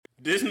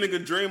This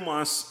nigga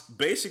Draymond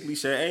basically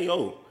said, "Hey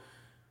yo,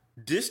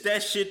 this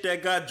that shit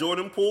that got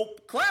Jordan Poole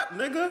clap,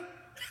 nigga.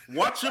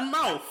 Watch your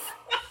mouth.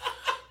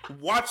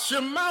 Watch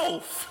your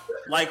mouth.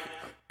 Like,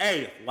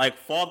 hey, like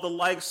father,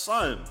 like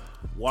son.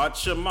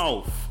 Watch your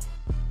mouth."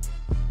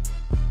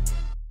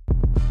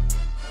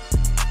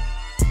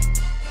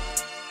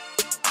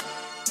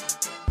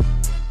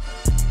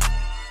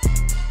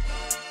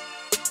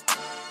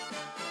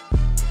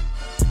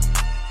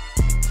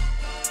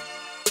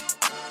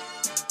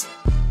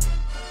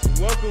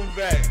 Welcome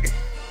back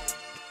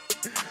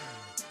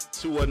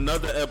to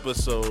another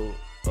episode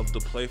of the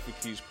Play for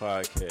Keys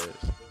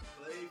podcast.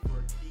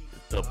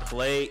 The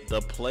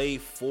Play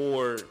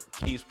for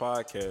Keys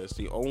podcast,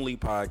 the only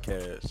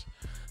podcast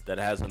that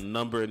has a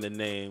number in the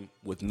name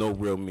with no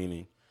real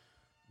meaning.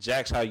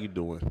 Jax, how you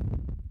doing?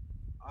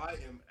 I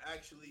am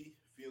actually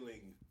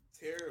feeling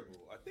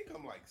terrible. I think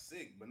I'm like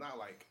sick, but not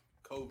like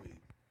COVID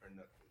or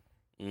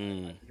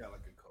nothing. I got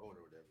like a cold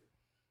or whatever.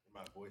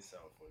 My voice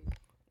sounds funny.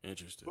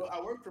 Interesting. But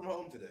I work from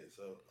home today,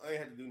 so I ain't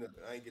had to do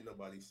nothing. I ain't get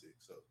nobody sick,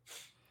 so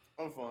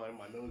I'm fine.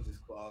 My nose is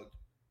clogged.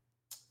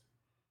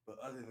 But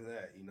other than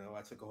that,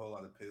 I took a whole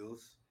lot of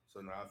pills, so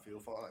now I feel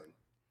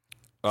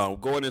fine.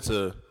 Going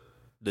into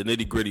the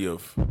nitty gritty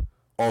of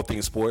all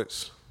things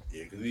sports.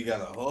 Yeah, because we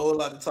got a whole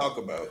lot to talk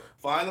about.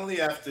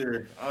 Finally,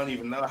 after I don't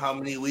even know how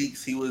many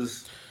weeks he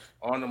was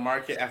on the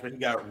market, after he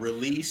got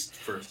released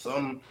for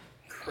some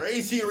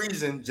crazy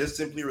reason, just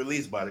simply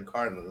released by the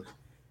Cardinals,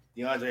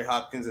 DeAndre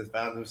Hopkins has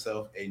found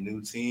himself a new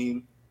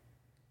team,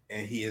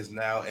 and he is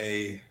now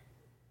a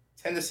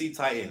Tennessee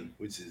Titan,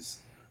 which is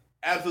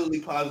absolutely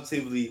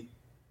positively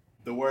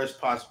the worst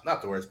possible,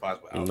 not the worst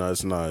possible outcome. No,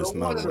 it's not. It's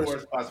not one of the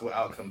worst possible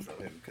outcomes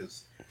from him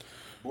because,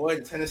 boy,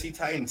 the Tennessee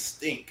Titans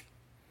stink.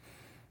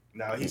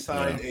 Now he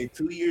signed a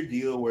 2-year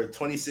deal worth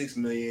 $26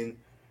 million,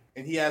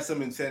 and he has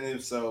some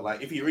incentives. So,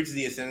 like, if he reaches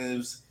the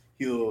incentives,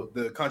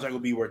 the contract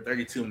will be worth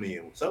 $32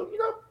 million. So,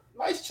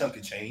 nice chunk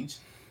of change.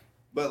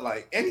 But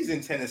like, and he's in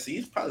Tennessee.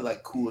 It's probably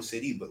like cool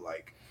city, but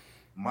like,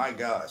 my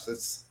gosh,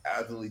 that's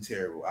absolutely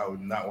terrible. I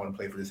would not want to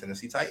play for the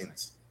Tennessee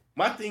Titans.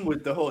 My thing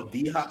with the whole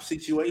D-Hop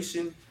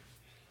situation.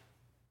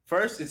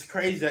 First, it's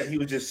crazy that he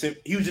was just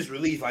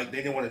released. Like, they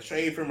didn't want to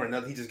trade for him or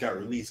nothing. He just got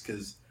released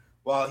because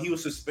while he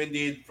was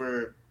suspended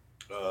for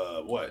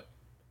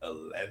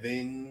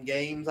 11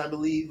 games, I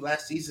believe,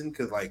 last season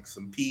because like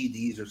some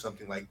PEDs or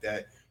something like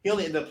that. He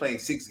only ended up playing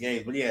 6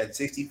 games, but he had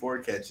 64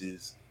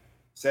 catches,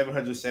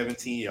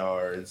 717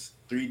 yards,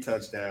 3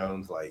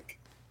 touchdowns. Like,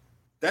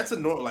 that's a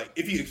normal. Like,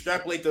 if you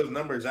extrapolate those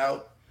numbers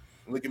out,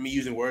 look at me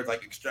using words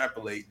like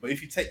extrapolate. But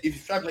if you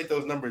extrapolate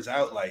those numbers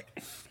out,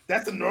 like,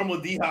 that's a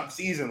normal D-Hop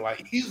season.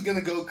 Like, he's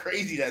gonna go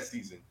crazy that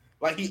season,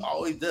 like he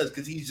always does,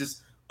 because he's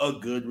just a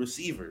good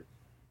receiver.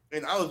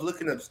 And I was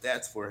looking up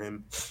stats for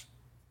him,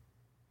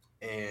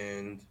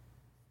 and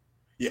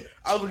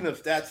I was looking up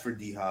stats for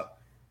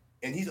D-Hop,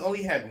 and he's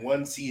only had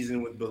one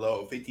season with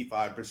below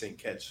 55%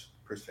 catch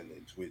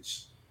percentage,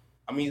 which,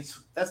 I mean,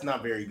 that's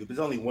not very good. There's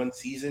only one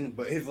season,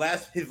 but his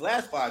last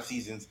 5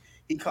 seasons,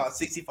 he caught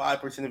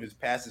 65% of his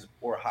passes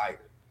or higher.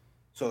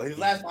 So his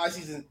last 5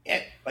 seasons,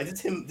 like,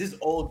 this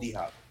old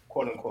D-Hop,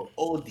 quote unquote,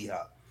 old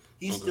D-Hop,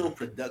 he's still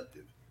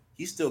productive.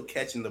 He's still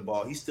catching the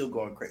ball. He's still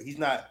going crazy. He's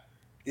not.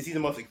 Is he the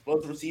most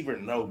explosive receiver?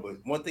 No, but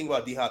one thing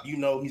about D-Hop,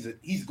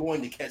 he's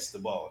going to catch the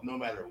ball no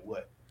matter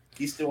what.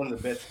 He's still one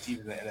of the best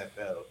receivers in the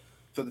NFL.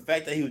 So the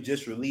fact that he was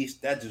just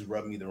released, that just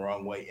rubbed me the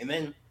wrong way. And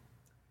then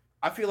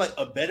I feel like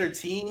a better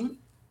team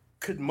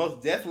could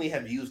most definitely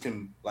have used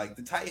him, like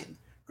the Titans.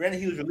 Granted,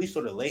 he was released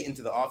sort of late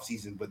into the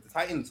offseason, but the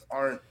Titans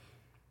aren't.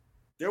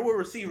 There were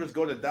receivers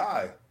go to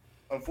die,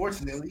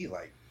 unfortunately,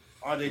 like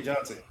Andre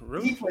Johnson.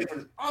 Really?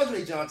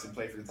 Andre Johnson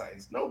played for the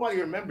Titans.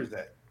 Nobody remembers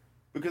that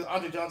because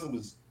Andre Johnson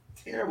was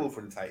terrible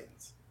for the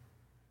Titans.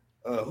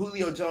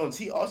 Julio Jones,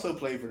 he also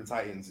played for the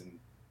Titans, and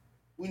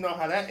we know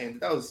how that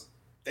ended. That was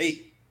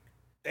they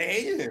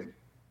hated him.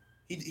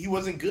 He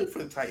wasn't good for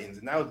the Titans,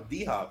 and now it's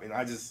D-Hop, and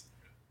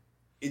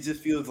it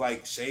just feels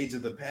like shades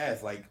of the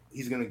past. Like,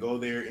 he's gonna go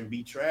there and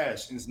be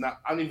trash, and it's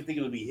not. I don't even think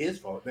it'll be his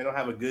fault. They don't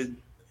have a good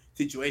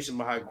situation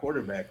behind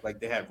quarterback. Like,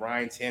 they have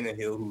Ryan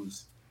Tannehill,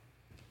 who's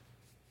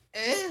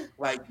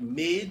like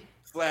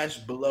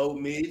mid/below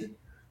mid.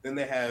 Then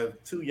they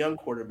have 2 young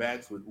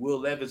quarterbacks with Will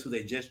Levis, who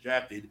they just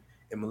drafted,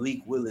 and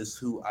Malik Willis,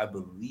 who I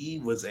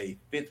believe was a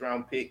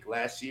 5th-round pick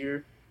last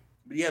year,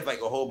 but he has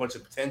like a whole bunch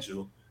of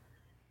potential.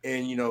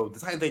 And the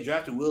time they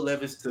drafted Will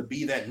Levis to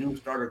be that new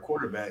starter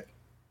quarterback,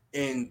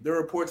 and there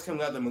are reports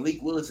coming out that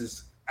Malik Willis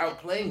is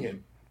outplaying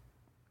him,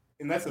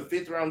 and that's a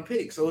 5th-round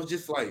pick. So it's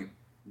just like,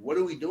 what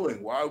are we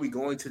doing? Why are we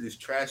going to this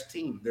trash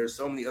team? There's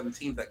so many other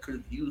teams that could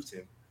have used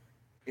him,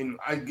 and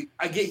I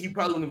get he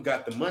probably wouldn't have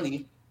got the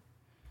money,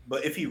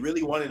 but if he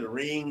really wanted a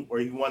ring or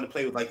he wanted to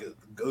play with like a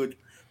good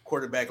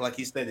quarterback, like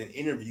he said in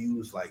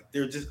interviews, like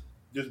there's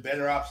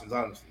better options,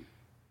 honestly.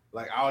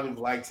 Like, I would have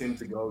liked him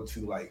to go to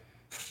like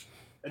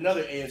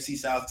another AFC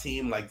South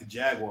team like the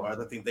Jaguars.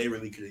 I think they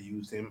really could have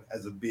used him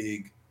as a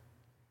big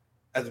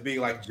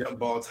like jump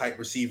ball type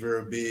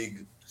receiver.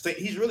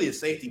 He's really a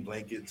safety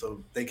blanket,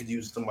 so they could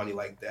use somebody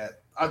like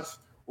that.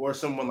 or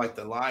someone like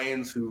the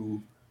Lions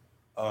who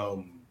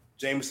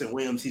Jameson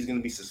Williams, he's going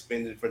to be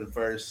suspended for the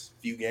first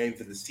few games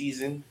of the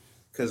season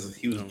because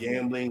he was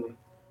gambling,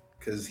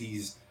 because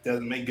he's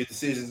doesn't make good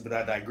decisions. But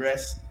I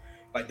digress.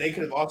 Like they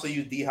could have also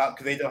used D Hop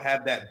because they don't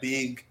have that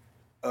big,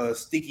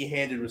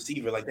 sticky-handed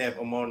receiver like they have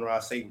Amon-Ra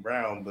St.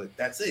 Brown, but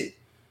that's it.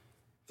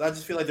 So I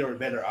just feel like there were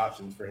better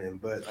options for him.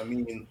 But I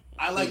mean,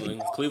 I like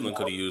Cleveland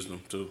could have used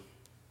him too.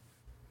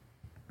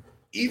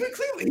 Even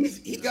Cleveland,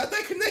 he got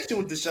that connection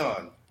with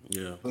Deshaun.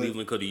 Yeah,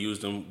 Cleveland could have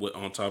used him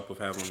on top of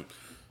having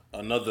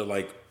another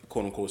like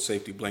quote unquote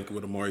safety blanket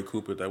with Amari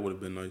Cooper. That would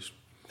have been nice.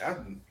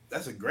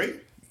 That's a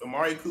great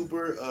Amari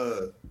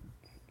Cooper.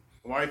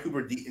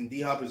 And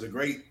D Hop is a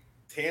great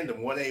tandem,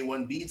 1A,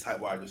 1B type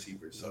wide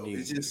receiver. So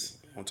it's just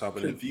on top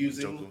of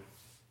confusing.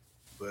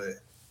 But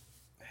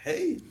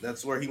hey,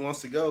 that's where he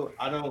wants to go.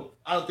 I don't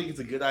think it's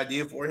a good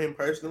idea for him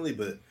personally,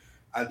 but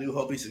I do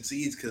hope he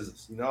succeeds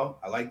because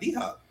I like D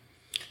Hop.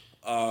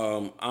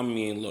 I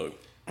mean, look,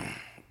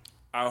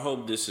 I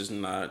hope this is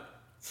not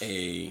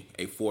a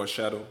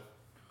foreshadow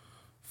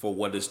for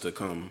what is to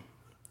come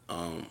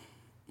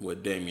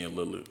with Damian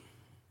Lillard.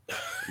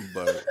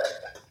 But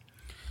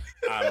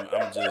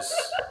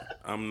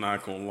I'm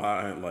not gonna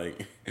lie,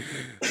 like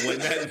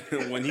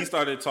when he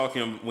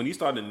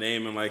started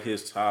naming like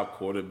his top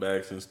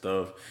quarterbacks and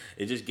stuff,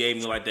 it just gave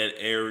me like that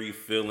airy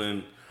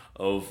feeling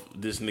of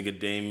this nigga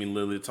Damian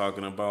Lillard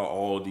talking about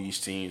all these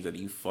teams that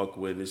he fuck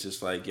with. It's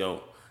just like,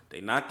 yo,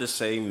 they not the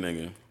same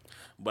nigga,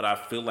 but I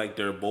feel like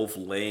they're both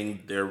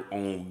laying their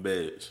own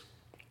beds.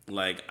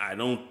 Like I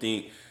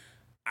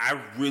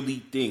really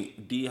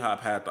think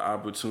D-Hop had the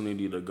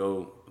opportunity to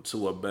go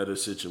to a better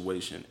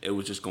situation. It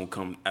was just gonna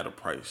come at a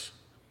price.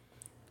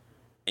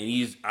 And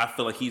I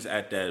feel like he's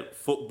at that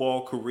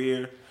football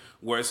career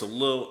where it's a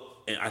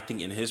little, and I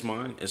think in his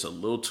mind, it's a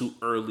little too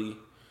early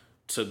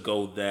to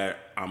go that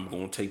I'm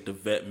gonna take the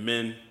vet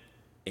men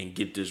and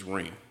get this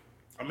ring.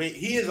 I mean,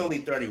 he is only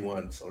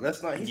 31, so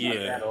he's not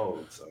that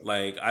old. So.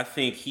 Like, I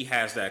think he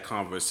has that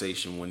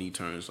conversation when he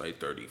turns like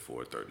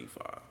 34,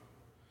 35.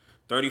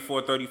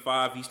 34,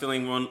 35, he still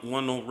ain't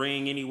won no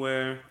ring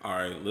anywhere. All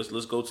right,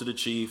 let's go to the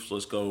Chiefs.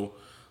 Let's go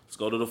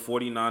to the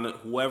 49ers,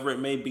 whoever it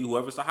may be,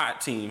 whoever's the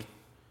hot team.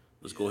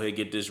 Let's go ahead and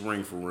get this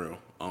ring for real.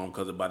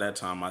 Because by that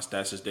time, my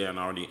stats is there and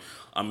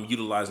I'm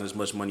utilizing as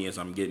much money as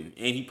I'm getting.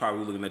 And he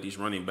probably looking at these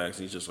running backs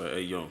and he's just like,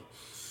 hey, yo,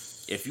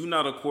 if you're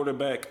not a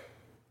quarterback,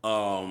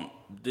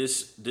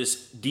 this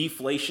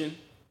deflation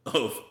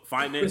of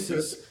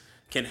finances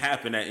can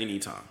happen at any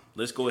time.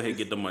 Let's go ahead and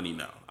get the money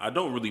now. I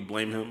don't really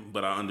blame him,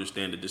 but I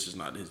understand that this is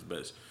not his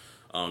best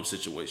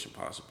situation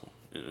possible,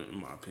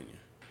 in my opinion.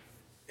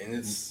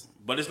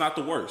 But it's not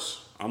the worst.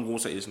 I'm gonna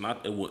say it's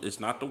not the worst. It's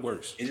not the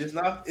worst,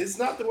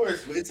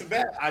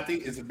 but I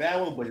think it's a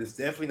bad one, but it's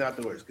definitely not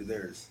the worst because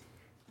there's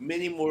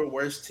many more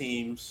worse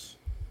teams.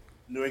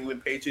 New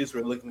England Patriots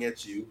were looking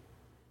at you,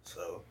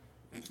 so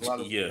a lot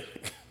of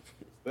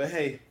But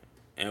hey,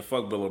 and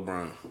fuck Bill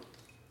O'Brien.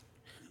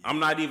 I'm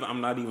not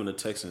even a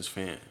Texans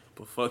fan,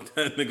 but fuck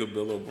that nigga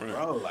Bill O'Brien.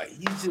 Bro, like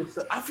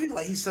I feel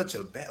like he's such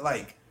a bad.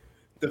 Like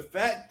the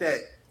fact that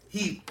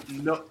he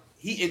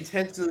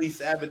intentionally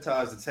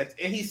sabotaged the Texans,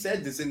 and he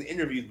said this in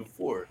interviews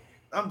before.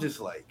 I'm just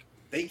like,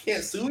 they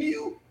can't sue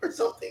you or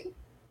something.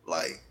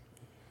 Like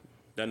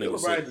that nigga Bill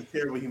O'Brien's a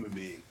terrible human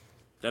being.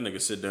 That nigga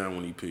sit down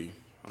when he pee.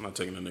 I'm not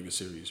taking that nigga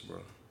serious, bro.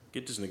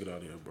 Get this nigga out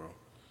of here, bro.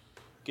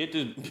 Get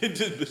this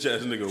bitch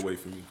ass nigga away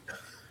from me.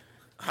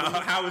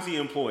 How is he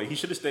employed? He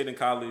should have stayed in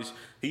college.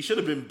 He should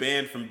have been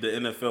banned from the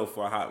NFL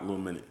for a hot little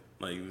minute.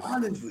 Like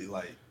honestly,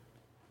 like.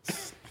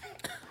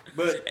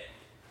 But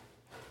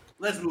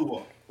let's move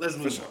on.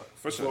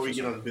 Before we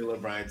get on the Bill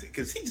O'Brien thing,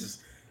 because he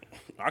just.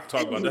 I can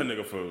talk about that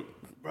nigga for.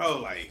 Bro,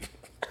 like,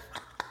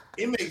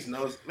 it makes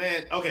no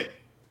man. Okay,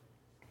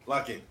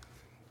 lock in.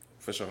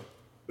 For sure.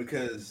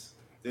 Because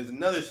there's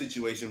another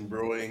situation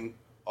brewing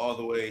all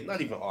the way,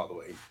 not even all the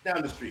way,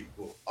 down the street.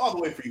 Well, all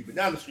the way for you, but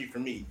down the street for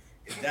me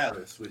in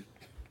Dallas with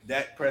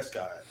Dak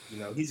Prescott.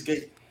 He's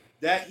good.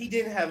 He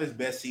didn't have his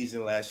best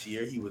season last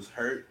year. He was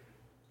hurt.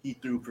 He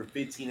threw for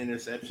 15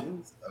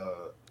 interceptions.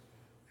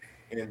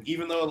 And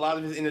even though a lot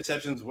of his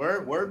interceptions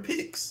were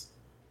picks,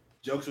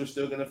 jokes were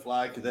still gonna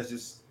fly because that's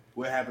just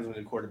what happens when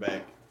the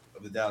quarterback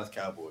of the Dallas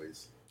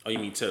Cowboys. Oh, you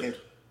mean tipped?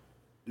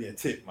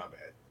 Tipped. My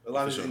bad. A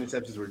lot of his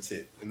interceptions were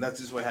tipped, and that's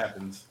just what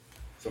happens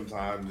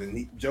sometimes.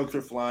 And jokes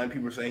were flying.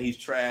 People were saying he's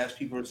trash.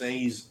 People were saying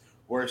he's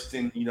worse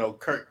than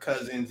Kirk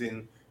Cousins,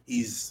 and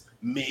he's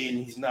mid.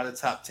 He's not a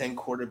top 10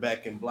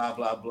 quarterback, and blah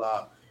blah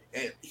blah.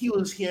 And he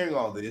was hearing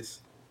all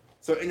this.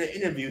 So in an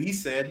interview, he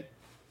said,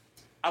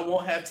 "I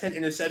won't have 10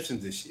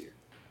 interceptions this year."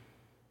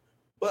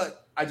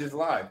 But I just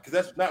lied because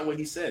that's not what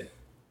he said.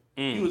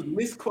 He was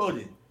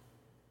misquoted.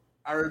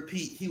 I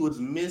repeat, he was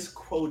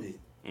misquoted.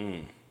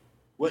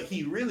 What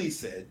he really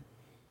said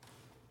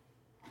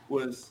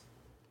was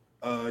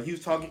he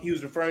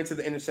was referring to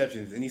the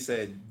interceptions, and he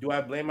said, "Do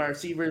I blame my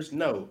receivers?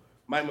 No.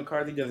 Mike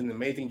McCarthy does an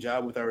amazing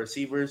job with our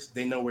receivers.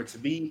 They know where to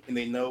be, and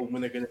they know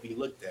when they're going to be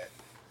looked at.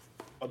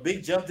 A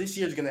big jump this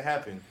year is going to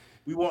happen.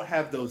 we won't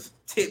have those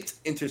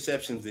tipped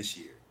interceptions this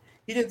year.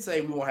 He didn't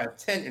say we won't have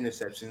 10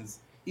 interceptions.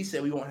 He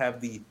said we won't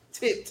have the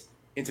tipped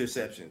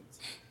interceptions.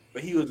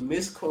 But he was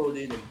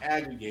misquoted and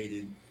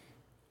aggregated,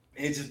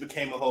 and it just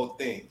became a whole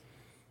thing.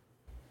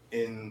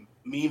 And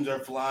memes are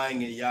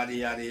flying and yada,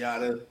 yada,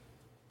 yada.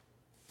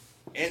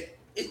 And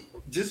it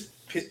just,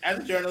 as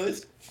a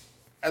journalist,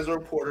 as a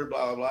reporter,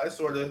 blah, blah, blah, it's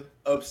sort of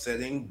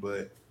upsetting.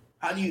 But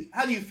how do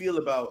you feel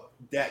about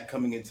Dak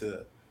coming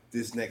into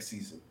this next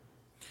season?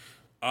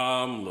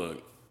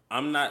 Look,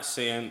 I'm not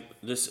saying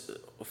this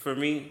for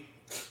me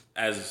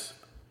as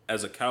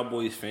a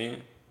Cowboys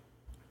fan.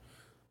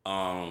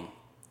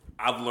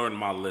 I've learned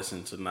my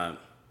lesson to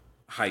not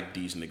hype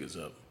these niggas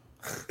up.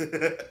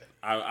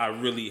 I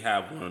really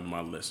have learned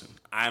my lesson.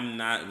 I'm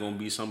not gonna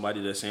be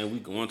somebody that's saying we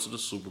going to the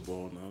Super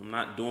Bowl. No, I'm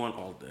not doing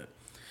all that.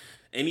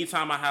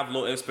 Anytime I have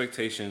low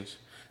expectations,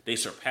 they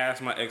surpass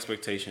my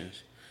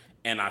expectations,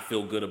 and I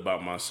feel good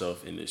about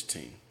myself in this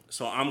team.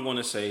 So I'm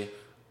gonna say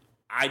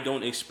I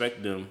don't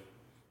expect them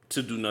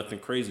to do nothing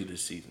crazy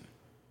this season.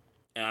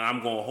 And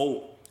I'm going to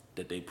hope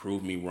that they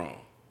prove me wrong.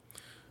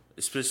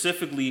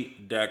 Specifically,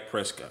 Dak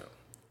Prescott.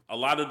 A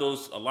lot of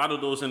those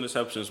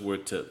interceptions were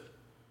tipped.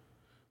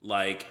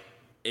 Like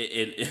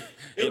it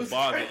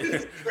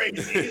bothered.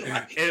 Crazy.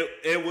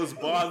 It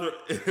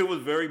was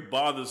very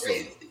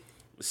bothersome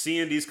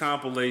seeing these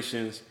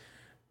compilations,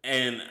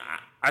 and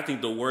I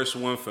think the worst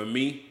one for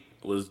me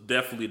was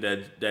definitely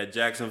that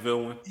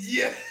Jacksonville one.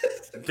 Yes.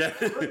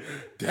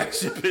 That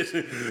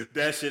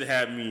shit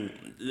had me.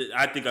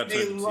 I think I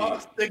They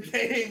lost the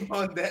game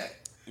on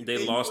that.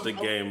 They lost the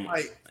game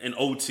in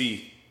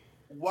OT.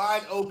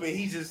 Wide open.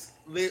 He just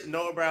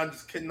Noah Brown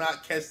just could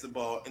not catch the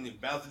ball, and he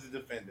bounced to the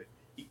defender.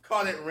 He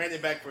caught it, ran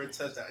it back for a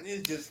touchdown, and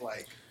it's just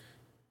like.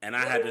 And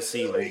I had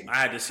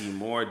to see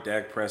more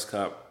Dak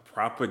Prescott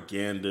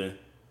propaganda.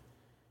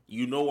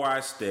 You know where I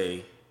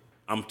stay.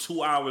 I'm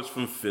 2 hours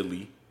from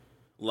Philly.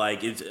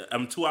 Like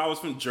I'm 2 hours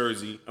from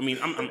Jersey. I mean,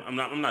 I'm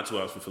not 2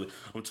 hours from Philly.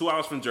 I'm 2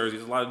 hours from Jersey.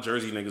 There's a lot of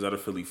Jersey niggas that are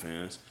Philly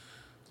fans.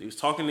 So he was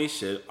talking their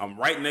shit. I'm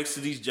right next to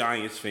these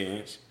Giants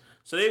fans.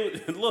 So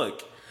they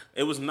look.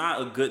 It was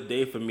not a good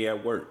day for me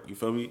at work. You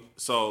feel me?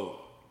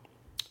 So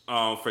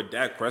for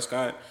Dak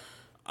Prescott,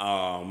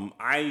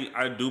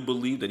 I do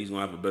believe that he's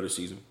gonna have a better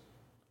season.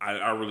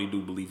 I really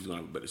do believe he's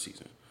gonna have a better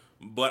season.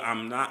 But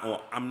I'm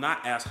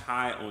not as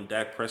high on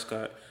Dak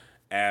Prescott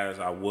as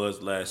I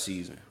was last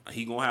season.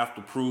 He gonna have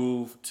to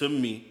prove to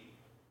me,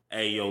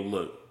 hey yo,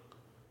 look,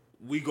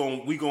 we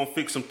gonna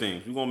fix some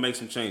things. We gonna make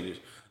some changes.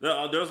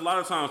 There's a lot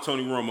of times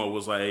Tony Romo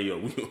was like, hey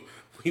yo,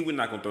 we're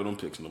not gonna throw them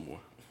picks no more.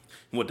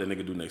 What that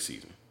nigga do next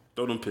season?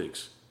 Throw them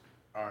picks.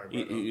 All right,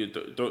 bro.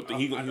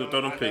 He'll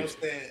throw them picks.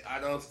 I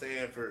don't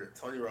stand for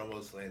Tony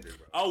Romo slander,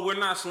 bro. Oh, we're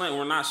not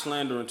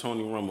slandering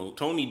Tony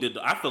Romo.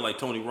 I feel like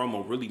Tony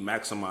Romo really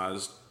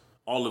maximized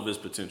all of his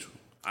potential.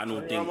 I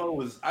think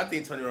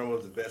Tony Romo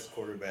was the best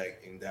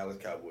quarterback in Dallas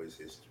Cowboys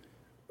history.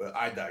 But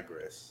I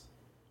digress.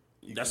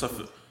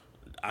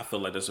 I feel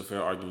like that's a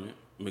fair argument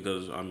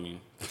because I mean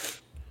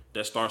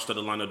that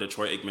star-studded lineup that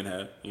Troy Aikman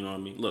had. You know what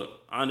I mean? Look,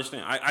 I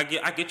understand.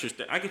 I get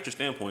your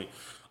standpoint.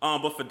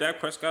 But for Dak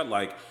Prescott,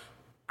 like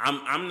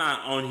I'm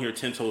not on here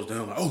 10 toes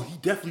down. Like, oh, he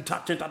definitely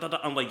top 10.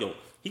 I'm like, yo,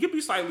 he could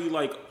be slightly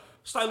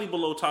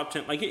below top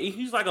 10. Like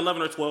he's like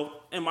 11 or 12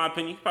 in my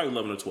opinion. He's probably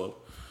 11 or 12.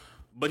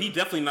 But he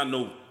definitely not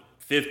no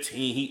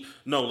 15.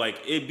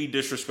 It'd be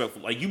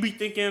disrespectful. Like you be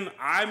thinking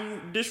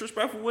I'm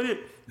disrespectful with it.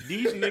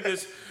 These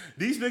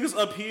niggas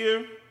up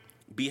here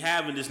be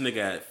having this nigga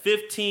at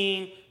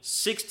 15,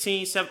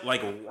 16, 7,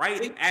 like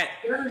right at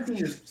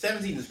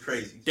 17 is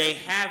crazy. They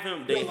have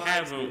him.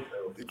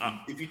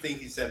 If you think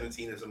he's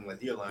 17 or something like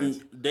that, you're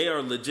lying. They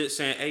are legit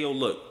saying, "Hey, yo,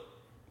 look,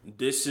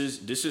 this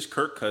is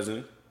Kirk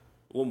Cousins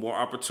with more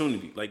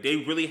opportunity." Like they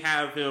really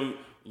have him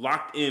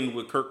locked in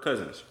with Kirk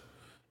Cousins,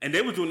 and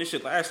they were doing this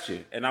shit last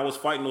year, and I was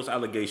fighting those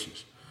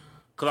allegations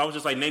because I was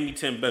just like, "Name me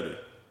 10 better."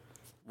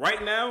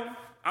 Right now,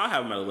 I'll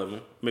have him at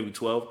 11, maybe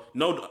 12.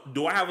 No,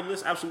 do I have a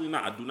list? Absolutely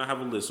not. I do not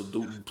have a list. So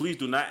please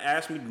do not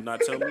ask me. Do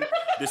not tell me.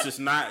 This is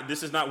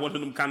not one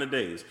of them kind of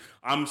days.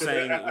 I'm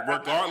saying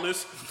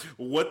regardless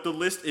what the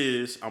list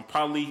is,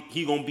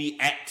 he gonna be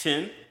at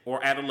 10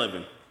 or at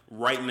 11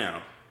 right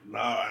now.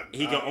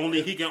 He can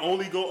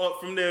only go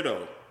up from there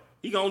though.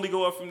 He can only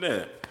go up from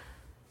there.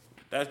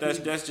 That's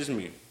just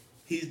me.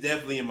 He's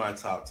definitely in my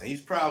top 10.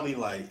 He's probably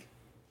like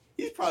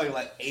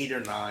 8 or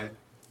 9.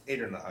 8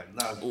 or 9.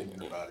 Now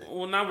thinking about it.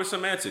 Well, now with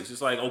semantics,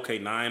 it's like okay,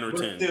 9 or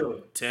 10,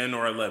 still, 10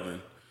 or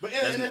 11. But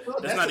in the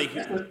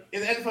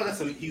NFL, that's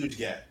a huge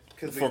gap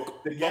because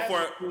the gap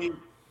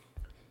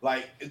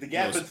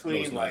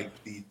between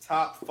the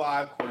top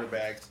 5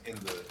 quarterbacks and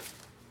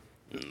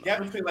the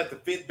gap between like the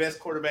 5th best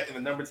quarterback and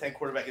the number 10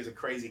 quarterback is a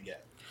crazy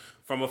gap.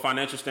 From a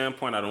financial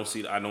standpoint, I don't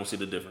see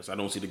the difference. I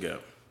don't see the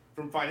gap.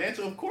 From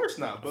financial, of course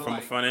not. But from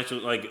a financial,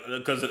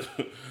 because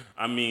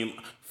I mean,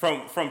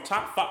 from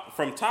top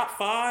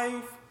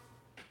five.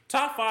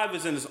 Top 5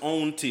 is in its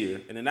own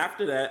tier, and then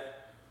after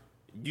that,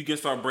 you can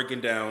start breaking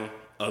down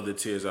other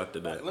tiers after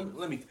that.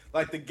 Let me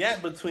like the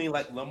gap between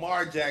like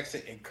Lamar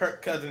Jackson and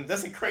Kirk Cousins.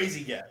 That's a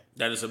crazy gap.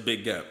 That is a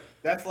big gap.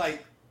 That's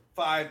like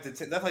 5 to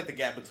 10. That's like the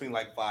gap between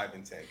like 5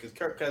 and 10. Because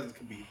Kirk Cousins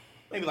could be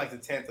maybe like the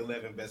 10th,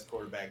 11th best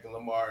quarterback, and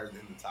Lamar is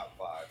in the top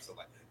 5. So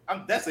like,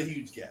 that's a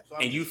huge gap.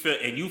 So you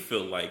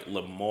feel like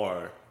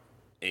Lamar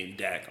and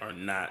Dak are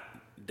not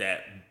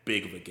that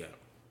big of a gap.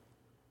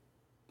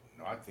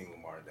 No, I think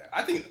Lamar and Dak.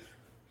 I think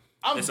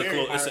it's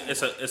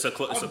a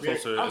closer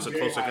gap.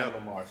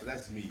 Lamar, so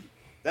that's me.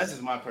 That's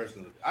just my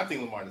personal. I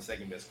think Lamar is the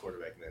second best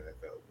quarterback in the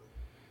NFL.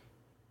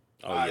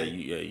 But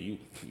you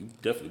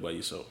definitely by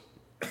yourself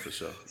for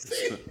sure.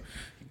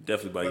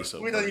 Definitely by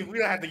yourself. We don't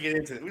have to get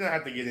into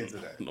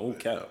that. No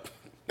cap.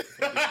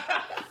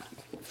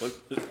 All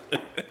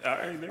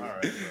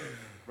right,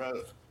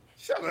 bro.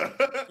 Shut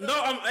up.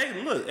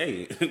 No,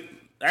 hey,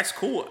 that's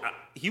cool.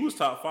 He was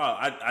top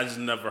 5. I just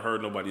never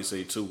heard nobody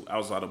say 2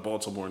 outside of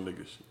Baltimore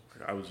niggas.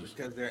 I was just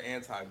because they're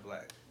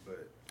anti-black,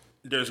 but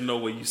there's no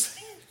way you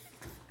say.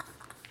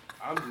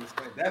 I'm just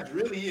saying that's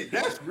really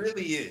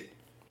it.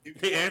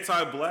 They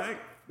anti-black.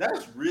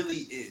 That's really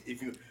it.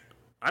 If you,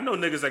 I know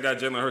niggas that got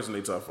Jalen Hurts in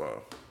their top 5,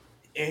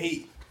 and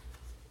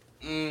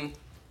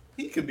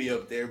he could be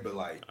up there, but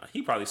like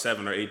he probably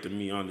 7 or 8 to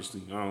me,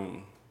 honestly.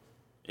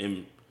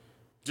 And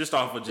just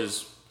off of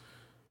just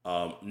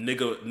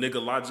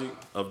nigga logic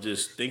of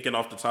just thinking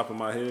off the top of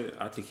my head,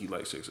 I think he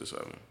like 6 or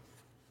 7.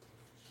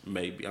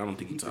 Maybe. I don't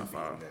think he's top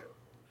 5.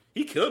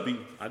 He could be.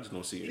 I just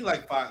don't see it. He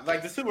like 5.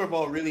 Like the Super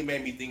Bowl really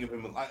made me think of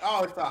him. Like I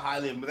always thought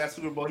highly of him, but that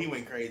Super Bowl he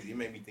went crazy. It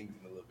made me think of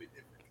him a little bit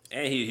different.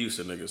 And he a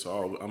Houston nigga,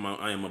 so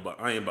I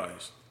am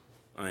biased.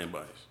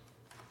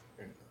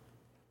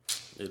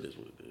 It is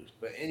what it is.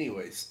 But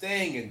anyway,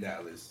 staying in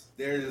Dallas,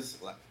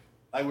 there's like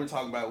we're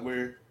talking about,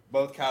 we're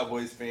both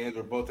Cowboys fans.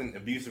 We're both in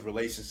abusive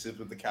relationships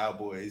with the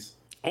Cowboys.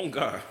 Oh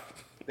God.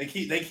 They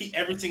keep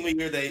every single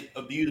year they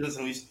abuse us,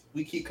 and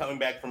we keep coming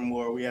back for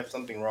more. We have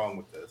something wrong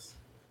with us.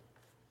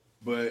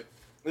 But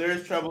there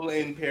is trouble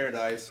in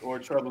paradise or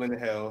trouble in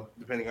hell,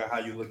 depending on how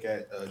you look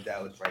at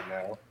Dallas right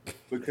now,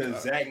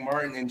 because Zach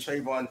Martin and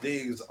Trayvon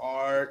Diggs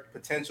are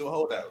potential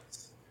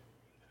holdouts.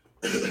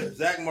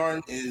 Zach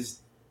Martin is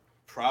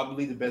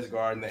probably the best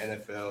guard in the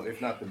NFL,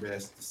 if not the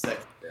best, the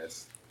second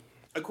best.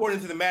 According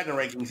to the Madden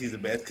rankings, he's the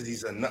best because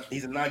he's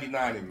a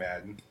 99 in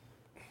Madden.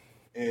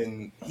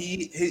 And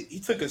he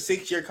took a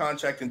 6-year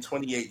contract in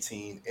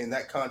 2018, and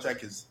that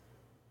contract is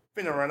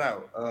finna run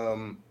out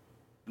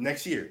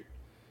next year.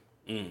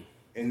 And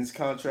his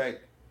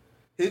contract,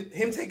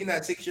 him taking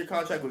that 6-year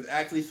contract was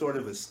actually sort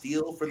of a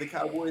steal for the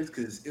Cowboys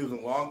because it was a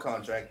long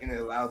contract and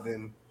it allowed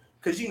them,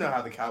 because you know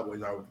how the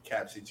Cowboys are with the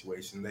cap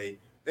situation. They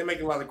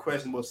make a lot of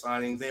questionable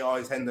signings. They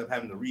always end up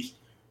having to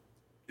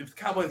if the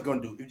Cowboys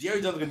if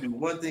Jerry Jones is going to do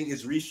one thing,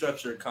 is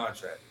restructure a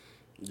contract.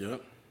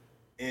 Yep.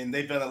 And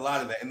they've done a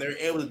lot of that. And they're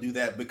able to do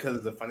that because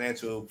of the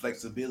financial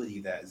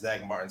flexibility that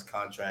Zach Martin's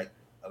contract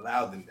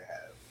allowed them to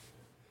have.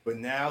 But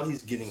now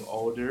he's getting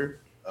older,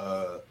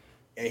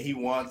 and he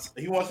wants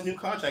a new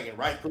contract, and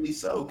rightfully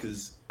so,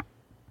 because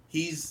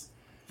he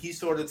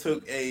sort of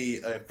took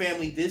a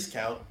family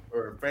discount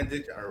or a friend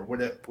discount or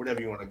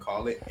whatever you want to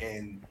call it,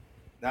 and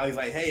now he's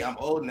like, hey, I'm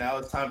old now.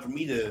 It's time for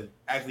me to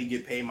actually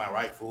get paid my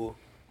rightful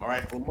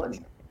money,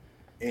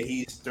 and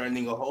he's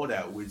turning a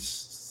holdout, which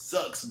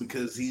sucks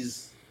because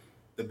he's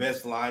the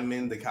best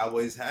lineman the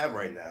Cowboys have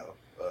right now,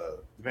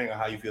 depending on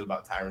how you feel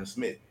about Tyron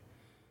Smith.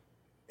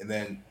 And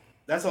then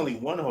that's only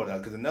one holdout,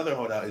 because another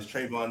holdout is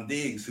Trayvon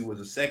Diggs, who was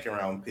a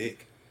second-round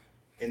pick.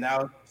 And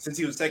now, since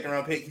he was a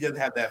second-round pick, he doesn't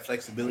have that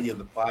flexibility of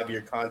the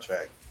 5-year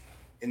contract.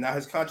 And now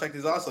his contract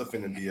is also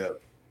finna be up.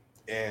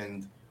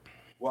 And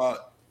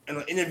in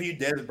an interview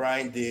Dez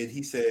Bryant did,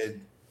 he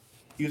said,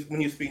 when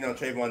he was speaking on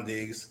Trayvon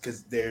Diggs,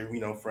 because they're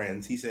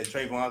friends, he said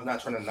Trayvon's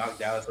not trying to knock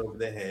Dallas over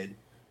the head,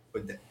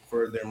 but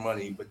for their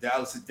money. But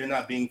Dallas, they're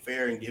not being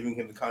fair and giving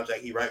him the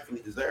contract he rightfully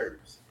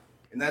deserves.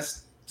 And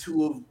that's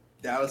 2 of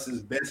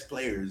Dallas's best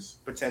players,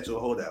 potential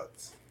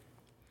holdouts.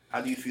 How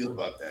do you feel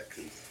about that?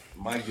 Because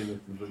my goodness,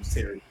 it looks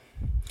terrible.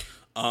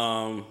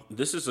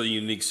 This is a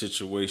unique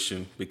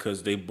situation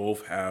because they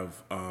both kind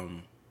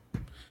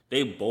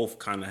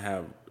of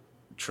have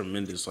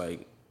tremendous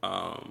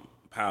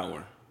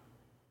power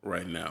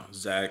right now.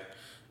 Zach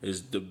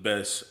is the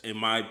best, in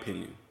my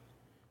opinion.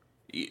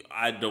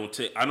 I don't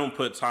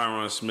put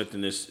Tyron Smith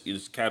in this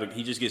category.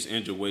 He just gets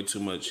injured way too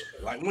much.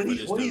 Like when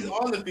he's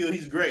on the field,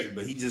 he's great,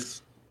 but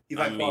he's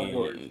like Paul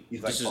George.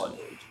 He's like Paul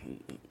George.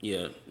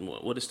 Yeah.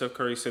 What did Steph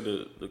Curry say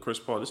to Chris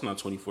Paul? This is not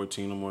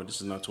 2014 no more.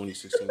 This is not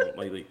 2016.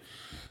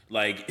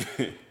 like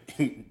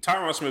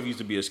Tyron Smith used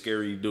to be a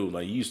scary dude.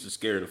 Like he used to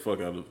scare the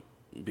fuck out of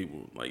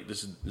people. Like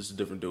this is a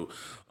different dude.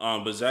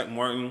 But Zach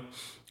Martin,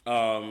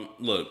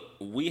 look,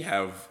 we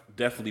have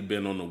definitely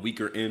been on the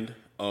weaker end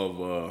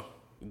of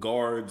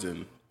guards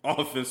and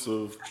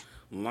offensive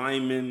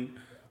linemen.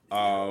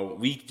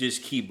 We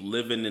just keep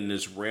living in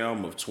this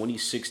realm of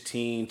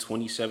 2016,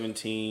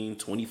 2017,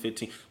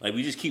 2015. Like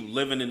we just keep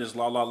living in this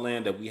la-la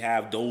land that we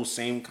have those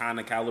same kind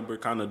of caliber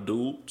kind of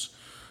dudes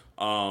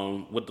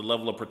with the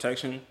level of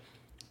protection.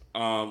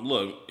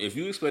 Look, if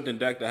you expecting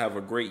Dak to have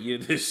a great year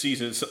this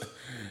season,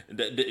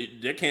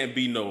 there can't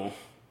be no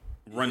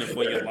running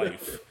for your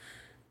life.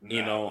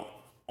 You Nah. know,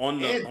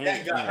 And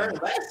that got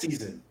hurt last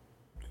season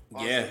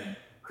on yeah, some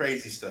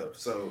crazy stuff.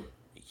 So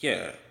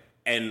yeah.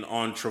 And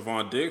on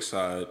Trevon Diggs'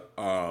 side,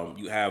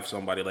 you have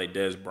somebody like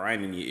Des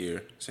Bryant in your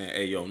ear saying,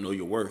 "Hey, yo, know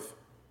your worth.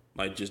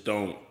 Like, just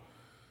don't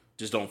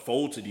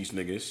fold to these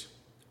niggas."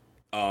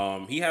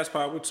 He has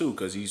power too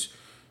because he's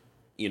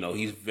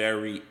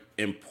very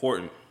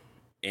important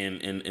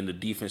in the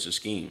defensive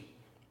scheme.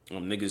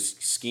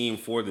 Niggas scheme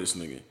for this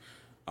nigga.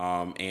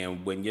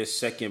 And when your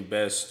second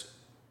best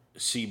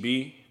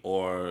CB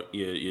or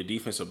your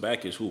defensive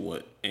back is who?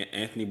 What?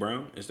 Anthony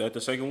Brown? Is that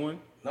the second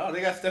one? no,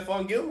 they got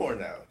Stephon Gilmore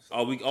now.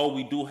 So.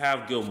 We do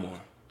have Gilmore.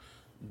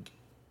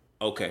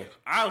 Okay,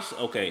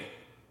 okay.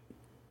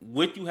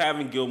 With you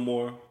having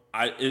Gilmore,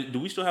 do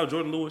we still have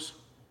Jordan Lewis?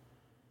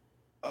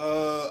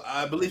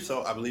 I believe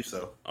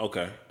so.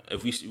 Okay,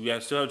 if we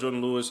still have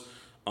Jordan Lewis,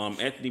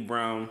 Anthony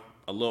Brown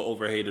a little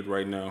overhated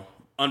right now.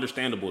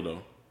 Understandable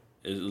though.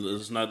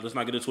 Let's not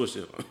get it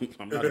twisted.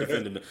 I'm not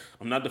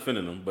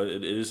defending them, but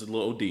it is a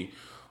little OD.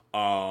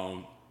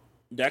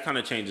 That kind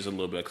of changes a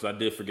little bit because I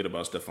did forget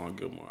about Stephon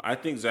Gilmore. I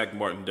think Zach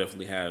Martin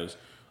definitely has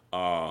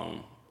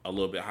a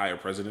little bit higher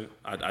precedent.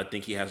 I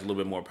think he has a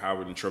little bit more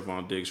power than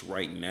Trevon Diggs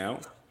right now.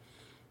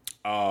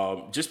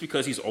 Just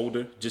because he's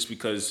older, just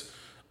because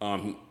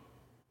Trevon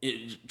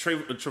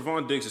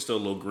Diggs is still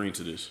a little green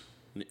to this.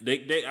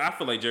 I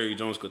feel like Jerry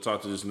Jones could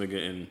talk to this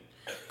nigga and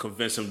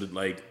convince him to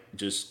like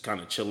just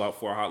kind of chill out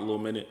for a hot little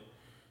minute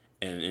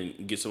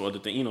and get some other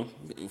thing,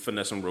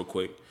 finesse him real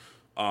quick.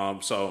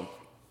 So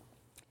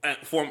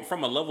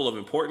from a level of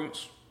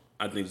importance,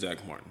 I think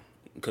Zach Martin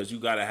because you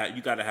gotta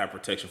have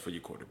protection for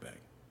your quarterback.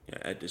 Yeah,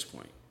 at this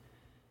point.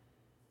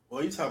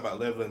 Well, you talk about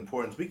level of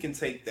importance. We can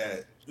take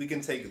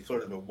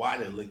sort of a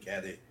wider look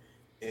at it.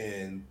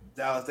 In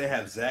Dallas, they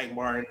have Zach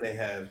Martin, they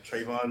have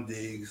Trevon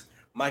Diggs,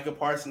 Micah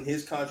Parsons.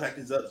 His contract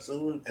is up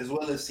soon, as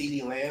well as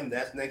CeeDee Lamb.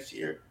 That's next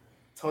year.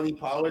 Tony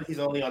Pollard, he's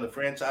only on the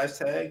franchise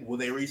tag. Will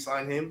they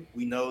re-sign him?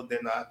 We know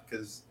they're not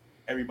because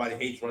everybody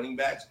hates running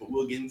backs, but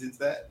we'll get into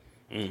that.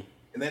 And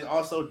then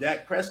also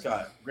Dak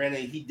Prescott.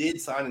 Granted, he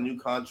did sign a new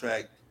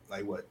contract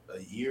like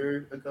a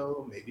year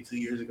ago, maybe 2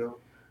 years ago,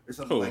 or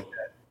something like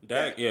that.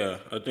 Dak, yeah,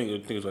 I think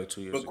it was like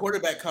 2 years. But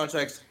quarterback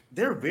contracts,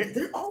 they're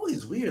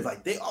always weird.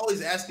 Like they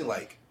always asking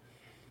like,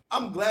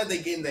 I'm glad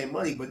they getting their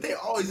money, but they're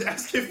always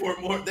asking for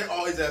more. They're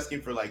always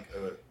asking for like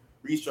a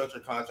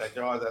restructured contract.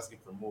 They're always asking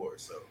for more.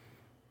 So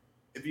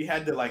if you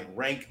had to like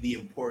rank the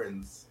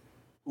importance,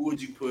 who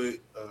would you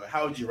put?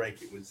 How would you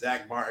rank it? With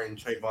Zach Martin,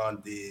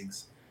 Trevon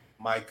Diggs,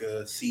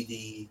 Micah,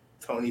 CD,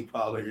 Tony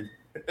Pollard,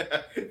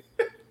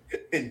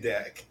 and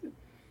Dak?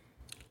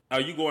 Are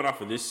you going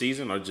off of this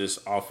season or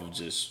just off of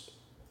just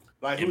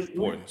like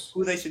importance?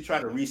 Who they should try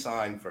to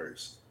re-sign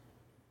first?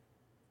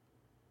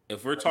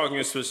 If we're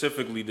talking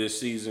specifically this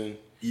season,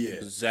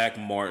 Zach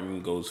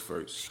Martin goes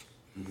first.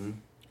 Mm-hmm.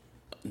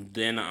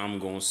 Then I'm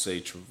going to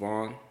say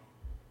Trevon.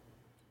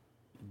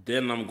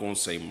 Then I'm going to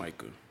say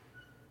Micah.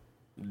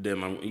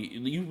 Then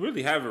you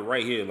really have it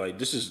right here. Like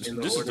this is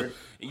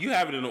you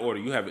have it in the order.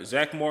 You have it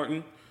Zach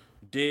Martin,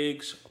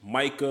 Diggs,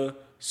 Micah,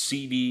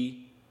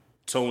 CD,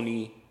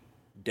 Tony,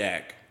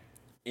 Dak.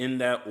 In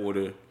that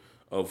order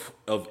of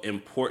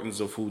importance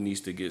of who needs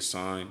to get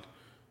signed.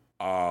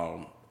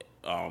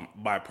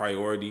 By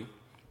priority.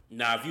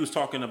 Now, if you was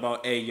talking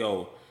about, hey,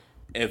 yo,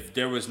 if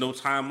there was no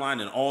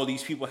timeline and all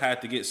these people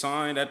had to get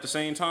signed at the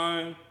same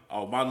time,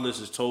 my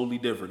list is totally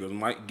different.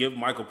 Because give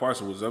Michael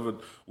Parsons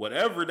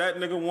whatever that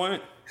nigga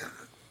want,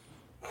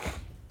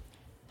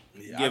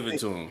 give it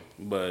to him.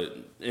 But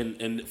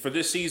and for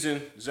this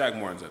season, Zach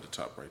Martin's at the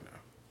top right now.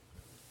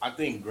 I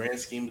think grand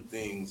scheme of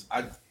things,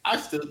 I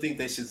still think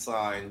they should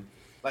sign.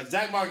 Like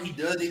Zach Martin, he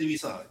does need to be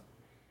signed.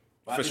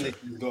 But I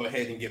think they should go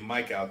ahead and get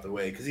Mike out the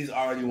way because he's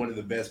already one of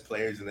the best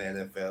players in the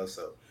NFL.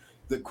 So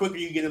the quicker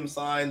you get him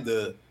signed,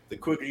 the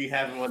quicker you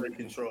have him under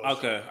control.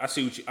 Okay, I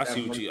see what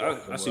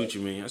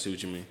you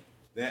mean.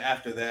 Then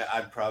after that,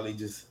 I'd probably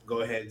just go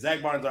ahead.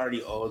 Zach Martin's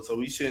already old, so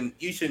you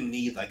shouldn't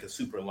need like a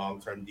super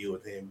long-term deal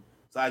with him.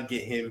 So I'd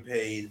get him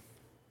paid.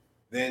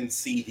 Then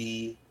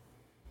CD.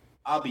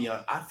 I'll be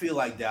honest. I feel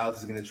like Dallas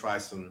is gonna try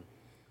some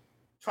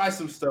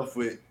stuff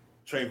with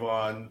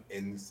Trevon,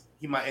 and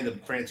he might end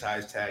up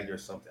franchise tagged or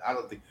something. I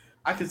don't think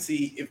I could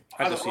see if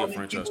I could see a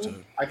franchise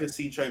tag. I could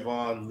see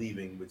Trevon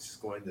leaving, which is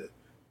going to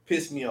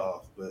piss me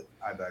off. But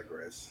I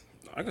digress.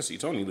 I can see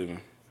Tony leaving.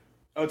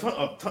 I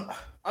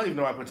don't even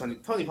know why I put Tony.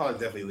 Tony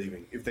Pollard's definitely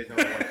leaving if they don't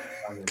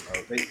want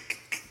to.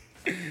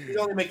 He's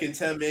only making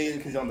 $10 million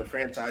because he's on the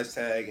franchise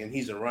tag, and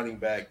he's a running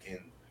back, and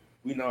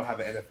we know how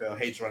the NFL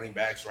hates running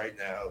backs right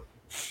now.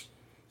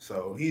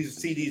 So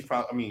Tony's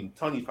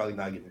probably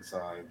not getting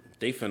signed.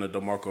 They finna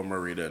DeMarco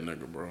Murray that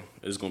nigga, bro.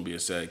 It's gonna be a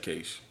sad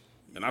case.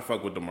 And I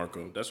fuck with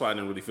DeMarco. That's why I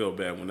didn't really feel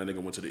bad when that nigga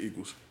went to the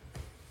Eagles.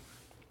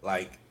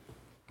 Like,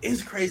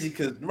 it's crazy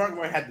because DeMarco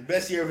Murray had the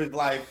best year of his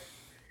life,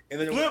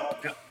 and then it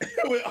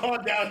went all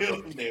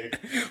downhill from there.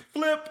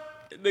 Flip.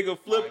 Nigga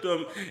flipped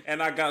him,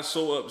 and I got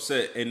so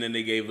upset. And then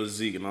they gave us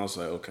Zeke, and I was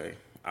like, okay,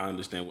 I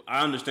understand.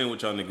 I understand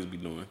what y'all niggas be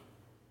doing.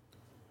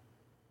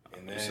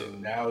 And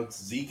then now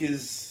Zeke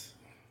is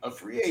a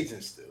free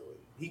agent still.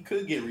 He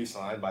could get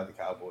re-signed by the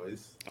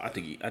Cowboys. I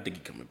think he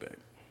coming back.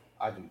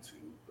 I do too.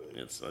 But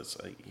it's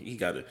like he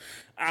got to.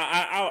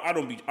 I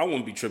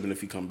won't be tripping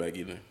if he come back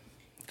either,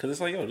 because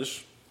it's like, yo,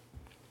 this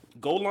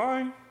goal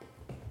line.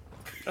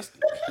 That's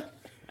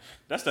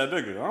that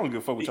nigga. I don't give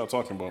a fuck what y'all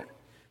talking about.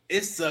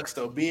 It sucks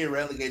though being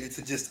relegated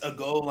to just a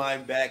goal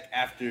line back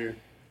after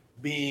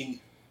being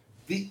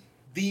the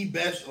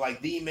best,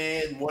 like the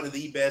man, one of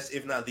the best,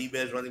 if not the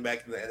best running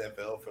back in the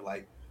NFL for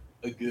like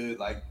a good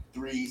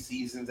 3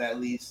 seasons at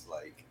least.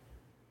 Like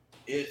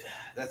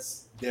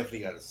that's definitely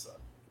gotta suck.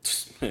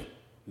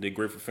 They're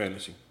great for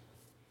fantasy.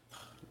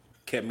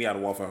 Kept me out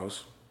of Waffle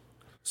House.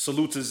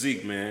 Salute to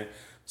Zeke, man.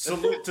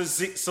 Salute to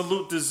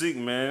Zeke,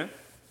 man.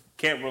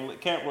 Can't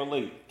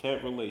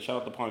relate.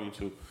 Shout out to Pawnee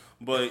too.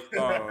 But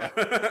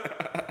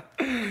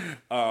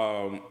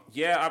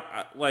yeah,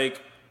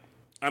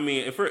 I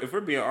mean, if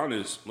we're being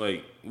honest,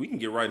 like, we can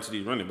get right into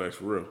these running backs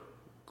for real.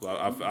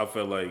 I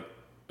feel like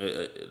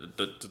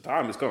the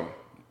time has come.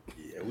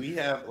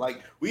 Yeah,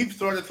 we've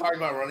started talking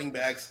about running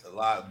backs a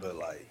lot, but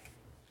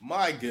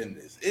my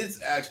goodness,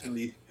 it's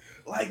actually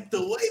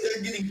the way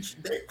they're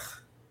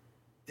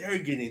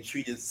getting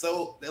treated.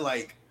 So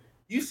they're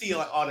you see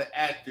all the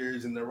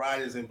actors and the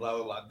writers and blah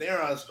blah blah.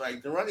 They're on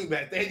strike. The running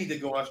back, they need to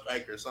go on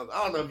strike or something.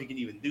 I don't know if you can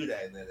even do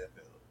that in the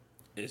NFL.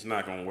 It's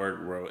not gonna work,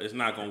 bro. It's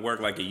not gonna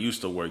work like it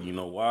used to work. You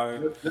know why?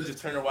 They'll just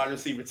turn a wide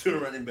receiver to a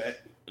running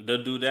back.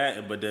 They'll do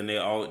that, but then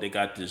they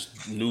got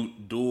this new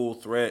dual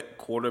threat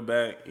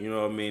quarterback. You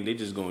know what I mean? They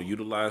just gonna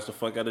utilize the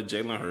fuck out of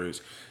Jalen Hurts,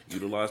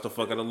 utilize the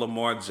fuck out of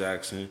Lamar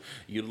Jackson,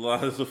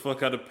 utilize the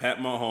fuck out of Pat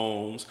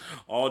Mahomes.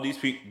 All these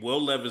people.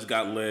 Will Levis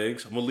got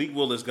legs. Malik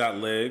Willis got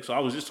legs. So I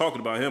was just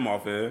talking about him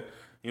off air.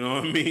 You know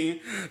what I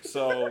mean?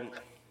 So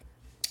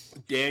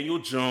Daniel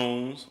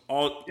Jones,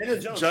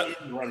 is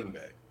running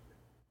back.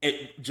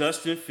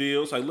 Justin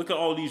Fields, look at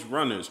all these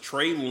runners.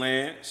 Trey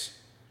Lance,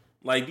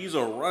 these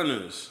are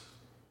runners.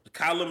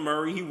 Kyler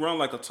Murray, he run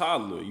like a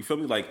toddler. You feel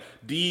me?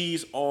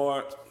 These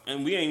are,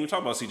 and we ain't even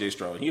talking about C.J.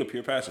 Stroud. He a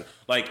pure passer.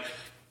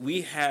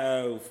 We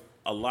have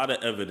a lot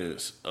of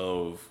evidence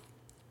of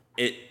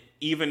it.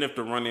 Even if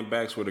the running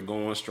backs were to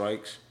go on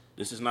strikes,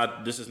 this is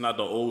not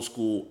the old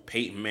school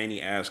Peyton Manning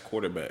ass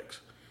quarterbacks.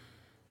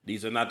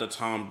 These are not the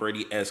Tom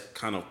Brady-esque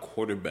kind of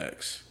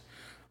quarterbacks.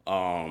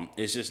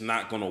 It's just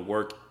not going to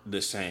work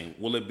the same.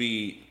 Will it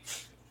be,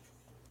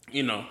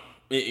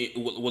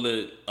 will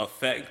it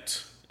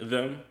affect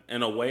them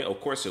in a way?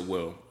 Of course it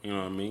will. You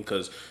know what I mean?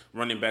 Because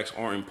running backs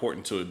are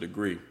important to a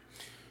degree.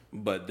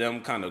 But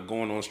them kind of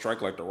going on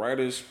strike like the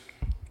Riders,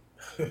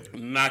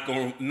 not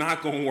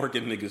gonna work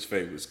in niggas'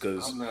 favors.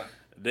 Because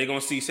they're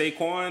going to see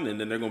Saquon, and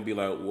then they're going to be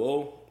like,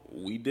 well,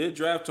 we did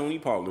draft Tony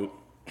Pollard.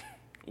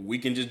 We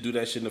can just do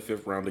that shit in the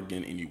 5th round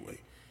again anyway.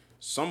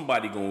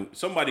 Somebody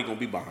gonna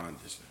be behind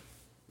this.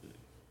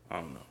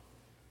 I don't know.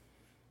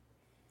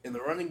 And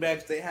the running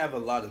backs, they have a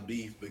lot of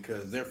beef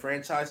because their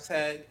franchise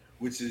tag,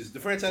 the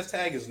franchise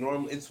tag is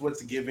normal. It's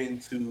what's given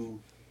to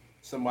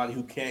somebody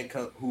who can't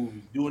come, who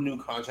do a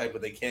new contract,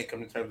 but they can't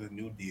come to terms with a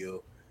new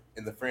deal.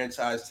 And the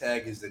franchise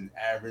tag is an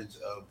average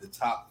of the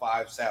top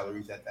 5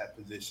 salaries at that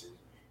position.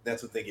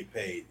 That's what they get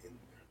paid. And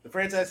the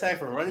franchise tag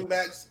for running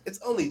backs, it's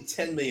only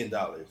 $10 million,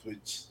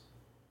 which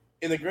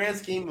in the grand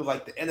scheme of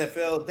the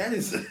NFL,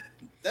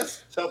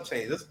 that's chump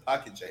change. That's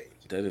pocket change.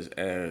 That is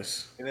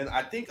ass. And then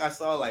I think I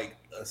saw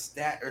a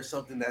stat or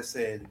something that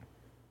said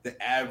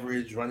the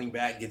average running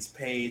back gets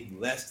paid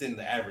less than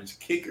the average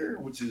kicker,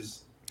 which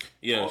is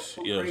yes.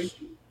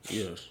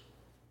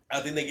 I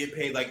think they get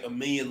paid $1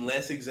 million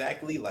less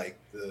exactly.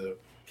 The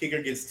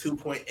kicker gets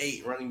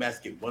 2.8, running backs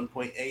get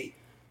 1.8.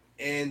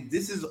 And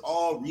this is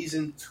all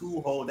reason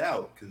to hold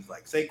out because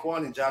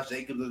Saquon and Josh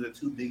Jacobs are the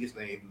 2 biggest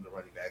names in the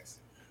running backs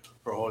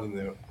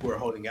who are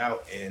holding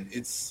out, and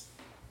it's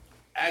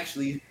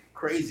actually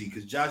crazy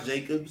because Josh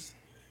Jacobs,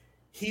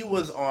 he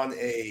was a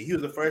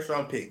 1st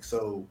round pick,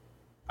 so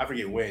I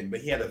forget when, but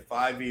he had a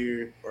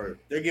 5-year, or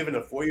they're giving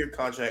a 4-year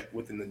contract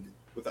with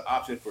the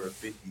option for a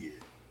 5th year,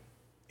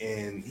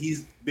 and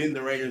he's been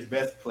the Raiders'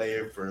 best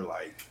player for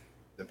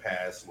the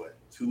past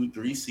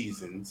 2-3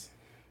 seasons.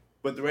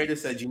 But the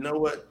Raiders said, you know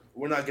what,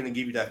 we're not going to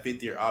give you that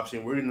 5th year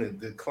option. We're going to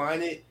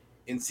decline it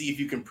and see if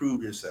you can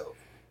prove yourself.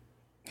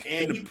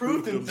 And he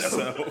proved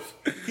himself.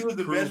 He was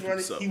the best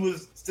running. He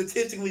was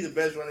statistically the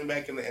best running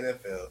back in the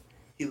NFL.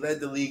 He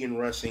led the league in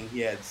rushing. He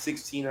had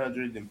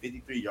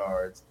 1,653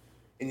 yards,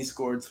 and he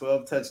scored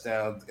 12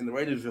 touchdowns. And the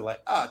Raiders were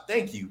like,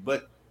 thank you,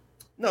 but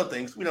no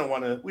thanks. We don't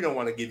want to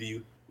give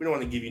you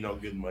no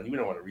good money. We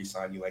don't want to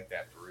re-sign you like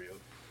that for real.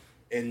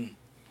 And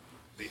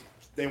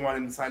they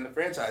wanted to sign the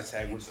franchise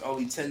tag, which is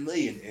only $10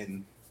 million.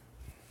 And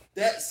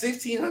that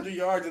 1,600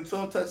 yards and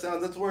 12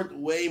 touchdowns, that's worth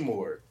way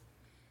more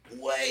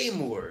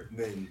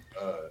than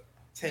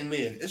 $10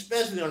 million,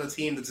 especially on a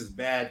team that's as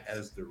bad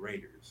as the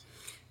Raiders.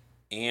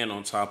 And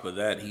on top of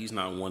that, he's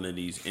not one of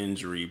these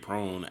injury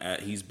prone.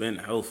 He's been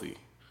healthy.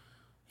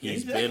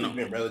 He's actually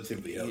been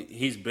relatively healthy.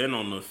 He's been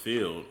on the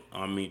field.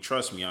 I mean,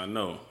 trust me, I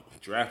know.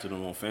 Drafted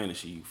him on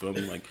fantasy. You feel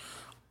me? Like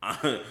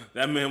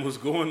that man was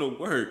going to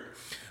work.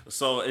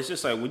 So it's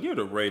just like when you're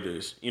the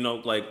Raiders,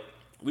 like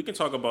we can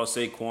talk about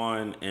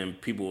Saquon and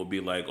people will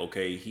be like,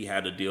 okay, he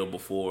had a deal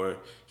before,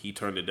 he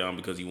turned it down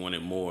because he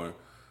wanted more.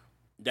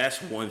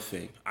 That's one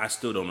thing. I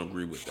still don't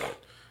agree with that.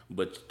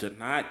 But to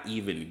not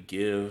even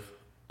give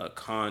a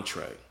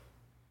contract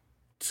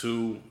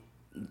to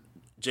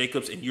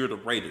Jacobs and you're the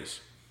Raiders.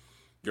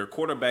 Your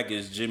quarterback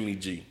is Jimmy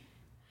G.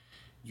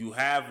 You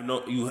have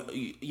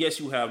yes,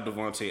 you have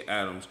Devontae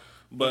Adams,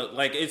 but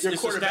like it's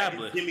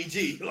established. Jimmy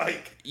G,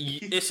 like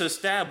it's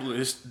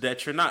established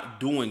that you're not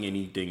doing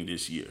anything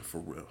this year for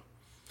real.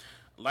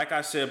 Like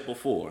I said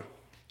before,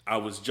 I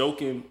was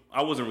joking.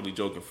 I wasn't really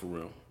joking for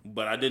real,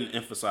 but I didn't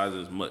emphasize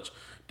as much.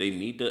 They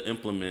need to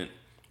implement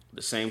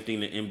the same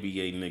thing the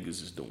NBA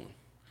niggas is doing.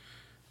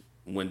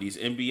 When these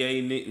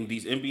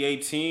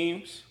NBA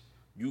teams,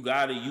 you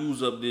gotta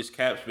use up this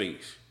cap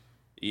space.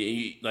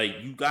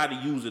 You gotta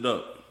use it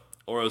up,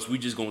 or else we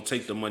just gonna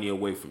take the money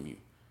away from you.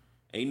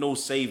 Ain't no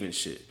saving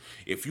shit.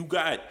 If you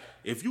got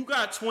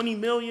 20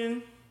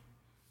 million,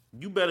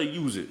 you better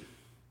use it.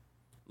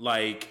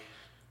 Like,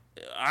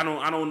 I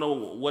don't know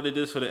what it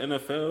is for the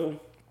NFL.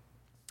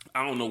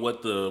 I don't know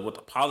what the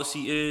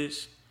policy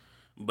is,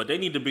 but they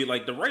need to be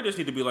like the Raiders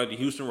need to be like the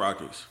Houston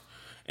Rockets,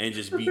 and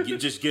just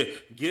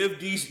give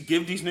these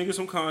niggas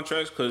some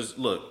contracts. Cause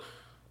look,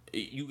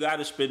 you got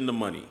to spend the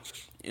money.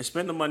 And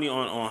spend the money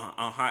on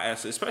high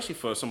assets, especially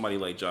for somebody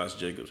like Josh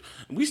Jacobs.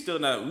 We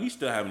still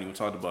haven't even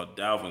talked about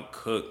Dalvin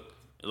Cook.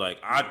 Like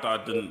I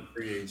thought the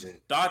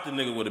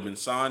nigga would have been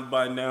signed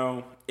by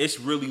now. It's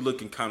really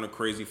looking kind of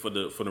crazy for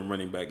the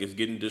running back. It's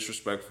getting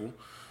disrespectful.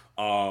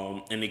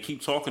 And they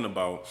keep talking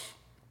about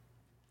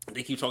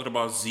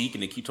Zeke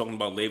and they keep talking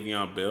about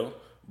Le'Veon Bell.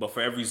 But for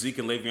every Zeke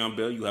and Le'Veon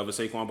Bell, you have a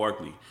Saquon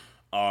Barkley.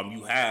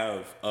 You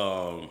have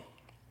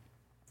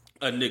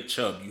a Nick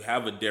Chubb, you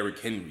have a Derrick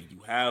Henry, you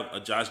have a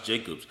Josh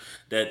Jacobs,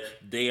 that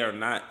they are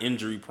not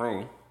injury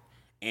prone.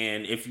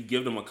 And if you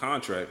give them a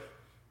contract,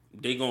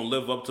 they gonna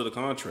live up to the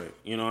contract.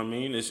 You know what I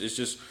mean? It's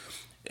just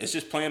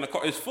playing the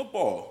card. It's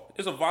football.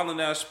 It's a violent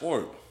ass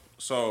sport.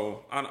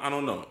 So I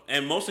don't know.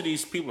 And most of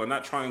these people are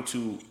not trying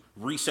to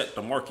reset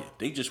the market.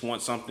 They just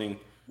want something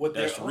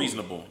that's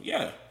reasonable.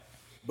 Yeah.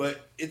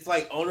 But it's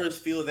like owners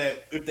feel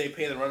that if they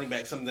pay the running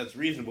back something that's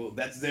reasonable,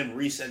 that's them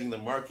resetting the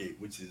market,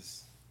 which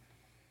is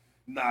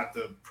not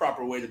the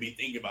proper way to be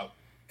thinking about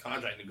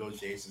contract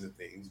negotiations and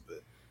things.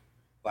 But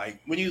like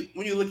when you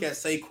look at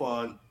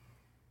Saquon,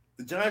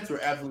 the Giants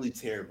were absolutely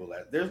terrible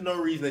at it. There's no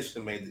reason they should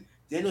have made it.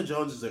 Daniel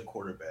Jones is a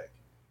quarterback.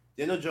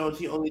 Daniel Jones,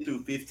 he only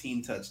threw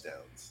 15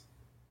 touchdowns.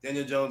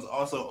 Daniel Jones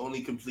also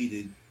only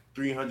completed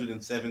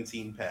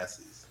 317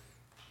 passes.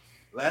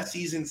 Last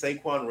season,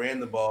 Saquon ran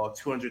the ball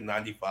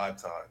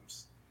 295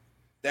 times.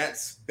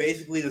 That's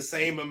basically the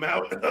same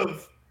amount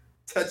of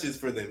touches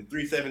for them,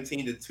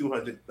 317 to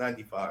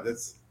 295.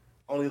 That's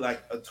only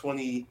like a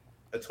 20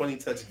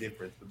 touch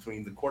difference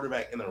between the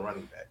quarterback and the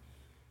running back.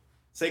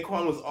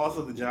 Saquon was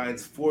also the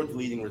Giants' fourth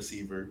leading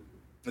receiver,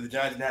 but the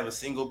Giants didn't have a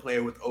single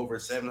player with over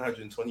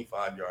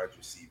 725 yards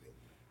receiving.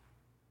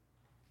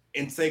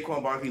 And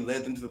Saquon Barkley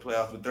led them to the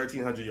playoffs with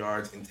 1,300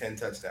 yards and 10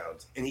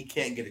 touchdowns, and he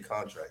can't get a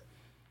contract.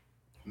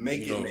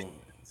 Make sense.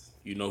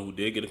 You know who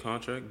did get a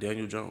contract?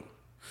 Daniel Jones.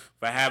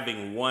 For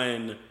having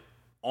one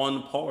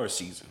on par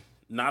season.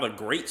 Not a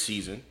great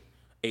season,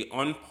 a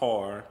on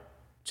par,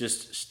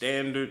 just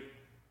standard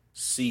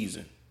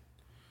season.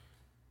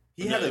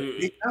 That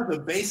was a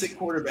basic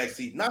quarterback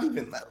season. Not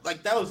even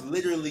like that was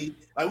literally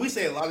like we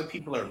say a lot of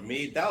people are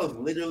mid. That was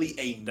literally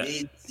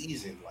mid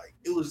season. Like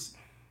it was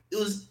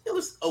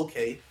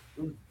okay.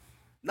 It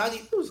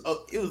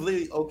was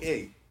literally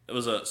okay. It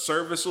was a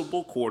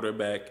serviceable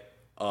quarterback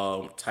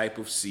type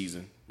of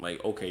season.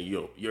 Like okay,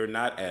 you're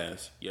not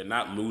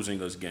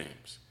losing us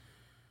games.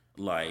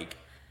 Like.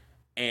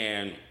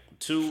 And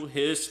to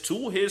his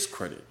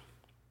credit,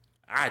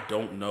 I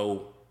don't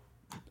know.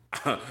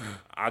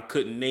 I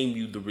couldn't name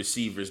you the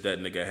receivers that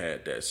nigga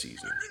had that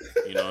season.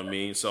 You know what I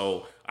mean?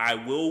 So I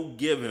will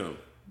give him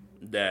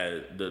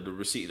that the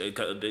receiver.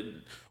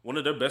 One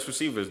of their best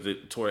receivers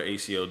that tore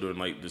ACL during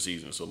like the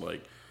season. So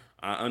like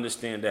I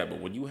understand that. But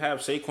when you have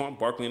Saquon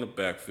Barkley in the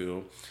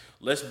backfield,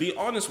 let's be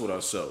honest with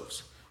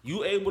ourselves.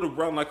 You able to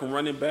run like a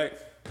running back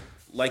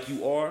like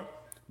you are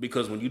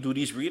because when you do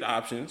these read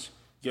options.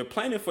 You're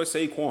planning for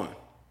Saquon.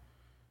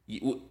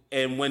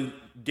 And when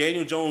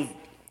Daniel Jones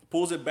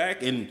pulls it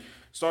back and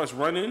starts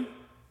running,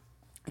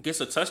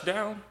 gets a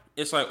touchdown,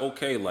 it's like,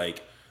 okay,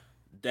 like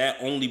that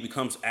only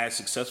becomes as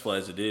successful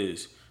as it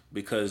is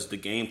because the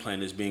game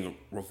plan is being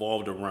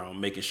revolved around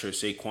making sure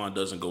Saquon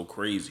doesn't go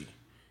crazy.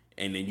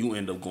 And then you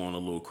end up going a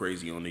little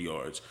crazy on the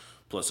yards,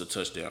 plus a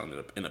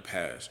touchdown and a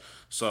pass.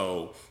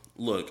 So,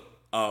 look,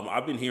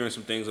 I've been hearing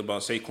some things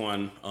about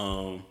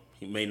Saquon.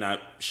 He may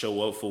not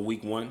show up for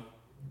week 1.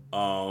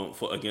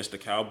 For against the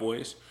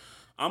Cowboys,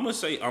 I'm gonna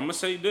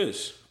say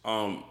this.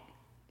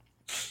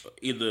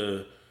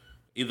 Either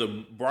Either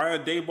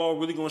Brian Daboll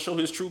really gonna show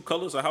his true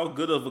colors of how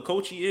good of a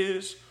coach he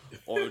is,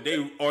 or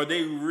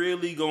they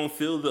really gonna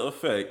feel the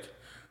effect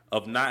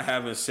of not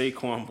having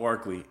Saquon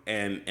Barkley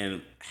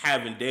and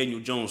having Daniel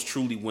Jones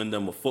truly win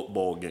them a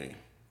football game.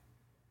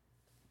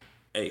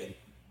 Hey,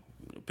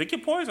 pick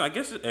your poison. I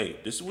guess. Hey,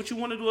 this is what you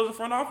want to do as a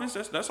front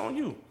office. That's on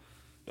you.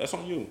 That's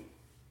on you.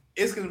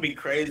 It's gonna be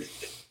crazy.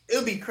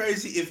 It'll be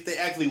crazy if they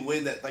actually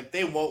win that. Like,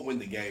 they won't win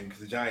the game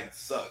because the Giants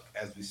suck,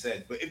 as we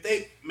said. But if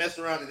they mess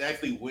around and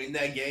actually win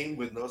that game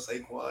with no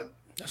Saquon,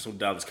 that's some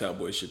Dallas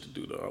Cowboy shit to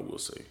do, though. I will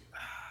say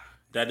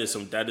that is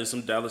some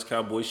Dallas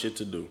Cowboy shit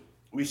to do.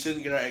 We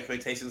shouldn't get our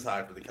expectations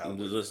high for the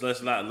Cowboys. Let's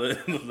settle down.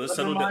 Let's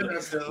settle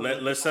down.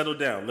 Let's settle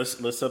down.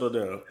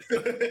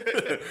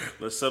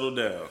 Let's settle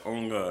down.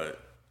 On God.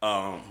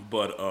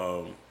 But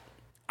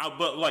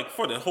like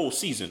for the whole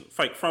season,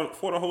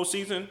 for the whole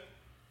season.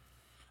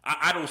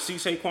 I don't see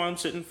Saquon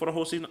sitting for the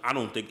whole season. I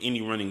don't think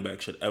any running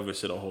back should ever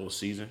sit a whole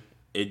season.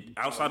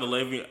 Outside of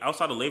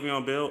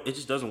Le'Veon Bell, it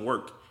just doesn't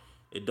work.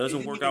 It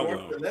doesn't work out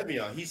well.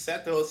 Le'Veon, he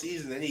sat the whole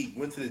season, then he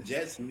went to the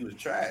Jets and he was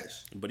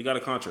trash. But he got a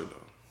contract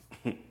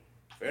though.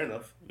 Fair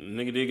enough.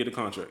 Nigga did get a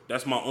contract.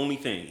 That's my only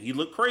thing. He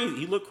looked crazy.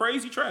 He looked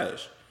crazy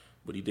trash,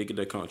 but he did get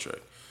that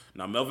contract.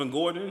 Now Melvin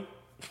Gordon,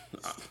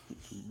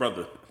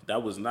 brother,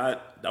 that was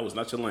not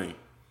your lane.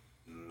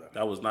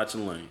 That was not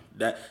your lane.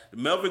 That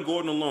Melvin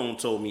Gordon alone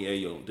told me, "Hey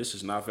yo, this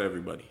is not for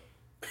everybody.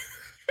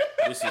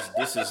 This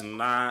is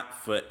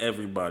not for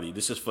everybody.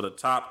 This is for the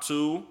top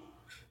two,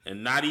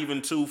 and not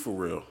even two for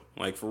real.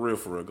 Like for real.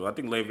 Cause I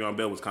think Le'Veon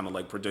Bell was kind of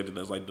like projected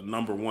as like the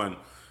number one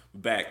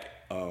back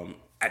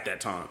at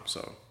that time.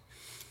 So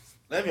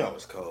Le'Veon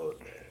was cold,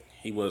 man.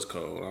 He was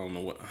cold. I don't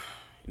know what.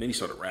 And then he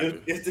started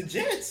rapping. It's the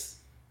Jets.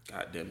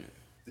 God damn it.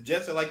 The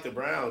Jets are like the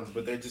Browns,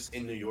 but they're just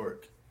in New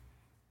York.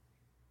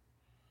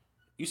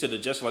 You said the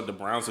Jets are like the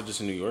Browns are just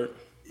in New York?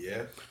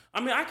 Yeah. I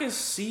mean, I can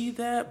see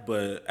that,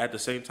 but at the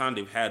same time,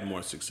 they've had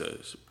more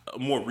success,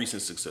 more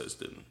recent success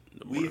than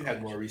the Browns. We've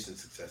had more recent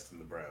success than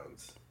the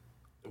Browns.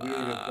 We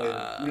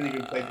didn't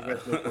even play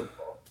professional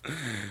football.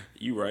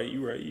 You right.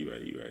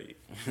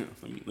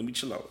 let me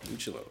chill out.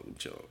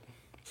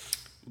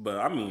 But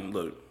I mean,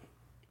 look,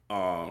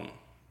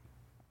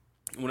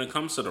 when it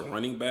comes to the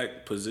running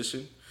back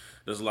position,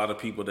 there's a lot of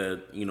people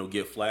that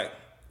get flack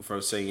for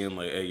saying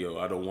like, "Hey, yo,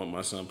 I don't want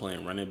my son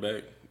playing running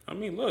back." I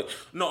mean, look,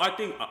 no, I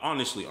think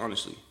honestly,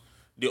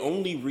 the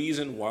only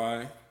reason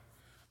why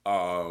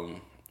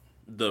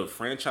the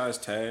franchise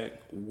tag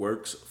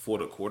works for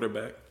the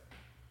quarterback,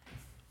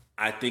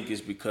 I think,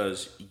 is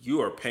because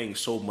you are paying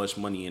so much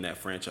money in that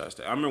franchise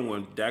tag. I remember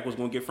when Dak was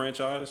going to get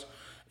franchised,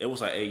 it was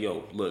like, "Hey,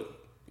 yo, look,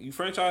 you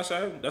franchise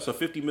tag, that's a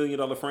 $50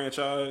 million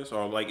franchise,"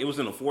 or like it was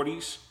in the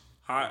 40s.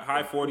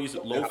 High 40s,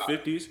 low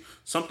 50s,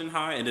 something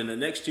high, and then the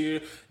next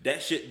year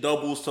that shit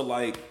doubles to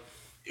like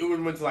it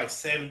went to like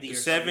 70 or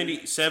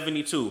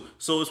 72.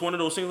 So it's one of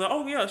those things like,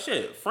 oh yeah,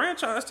 shit,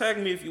 franchise tag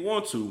me if you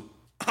want to.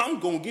 I'm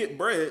gonna get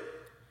bread.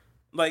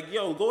 Like,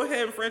 yo, go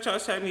ahead and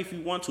franchise tag me if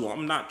you want to.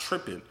 I'm not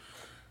tripping.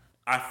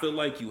 I feel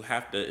like you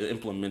have to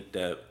implement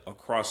that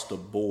across the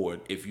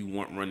board if you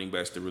want running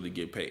backs to really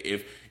get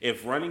paid.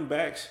 If running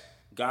backs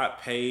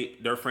got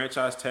paid, their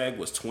franchise tag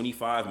was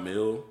 25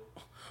 mil.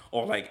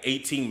 Or like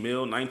 18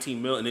 mil,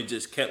 19 mil, and it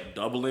just kept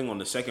doubling on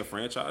the second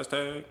franchise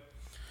tag.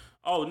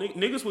 Oh,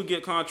 niggas would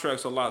get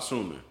contracts a lot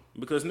sooner.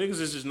 Because niggas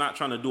is just not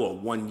trying to do a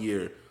 1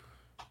 year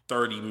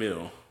 30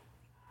 mil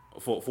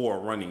for a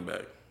running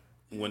back.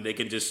 When they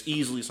can just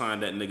easily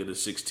sign that nigga to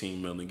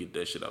 16 mil and get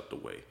that shit out the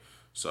way.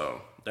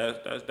 So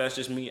that's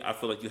just me. I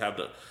feel like you have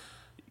to,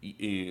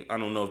 I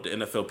don't know if the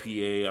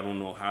NFLPA, I don't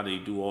know how they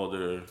do all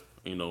their,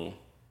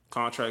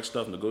 contract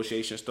stuff,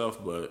 negotiation stuff,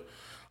 but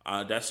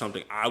that's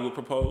something I would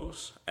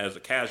propose as a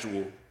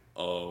casual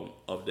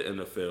of the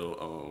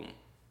NFL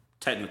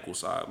technical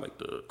side, like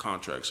the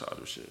contract side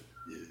of shit.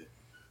 Yeah.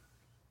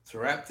 To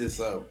wrap this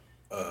up,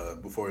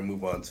 before we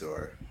move on to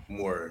our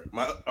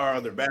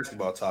other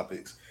basketball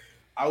topics,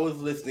 I was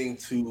listening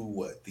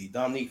to the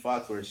Dominique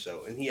Foxworth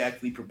show, and he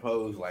actually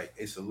proposed like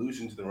a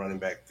solution to the running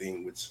back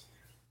thing, which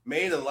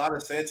made a lot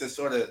of sense and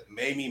sort of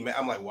made me mad.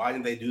 I'm like, why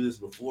didn't they do this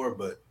before?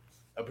 But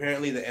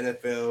apparently the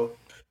NFL,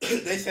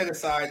 they set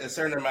aside a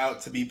certain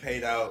amount to be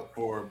paid out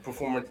for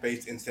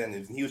performance-based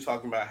incentives. And he was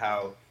talking about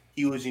how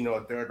he was,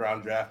 a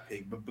third-round draft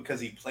pick, but because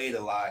he played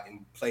a lot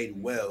and played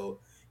well,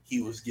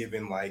 he was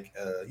given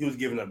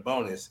a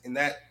bonus. And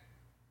that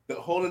the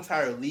whole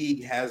entire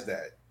league has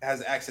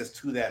access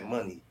to that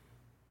money.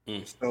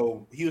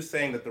 So he was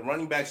saying that the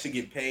running back should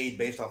get paid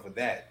based off of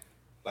that.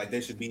 Like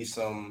there should be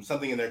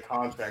something in their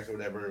contracts or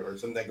whatever, or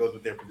something that goes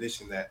with their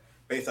position that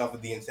based off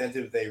of the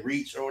incentive they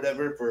reach or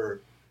whatever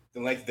for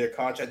the length of their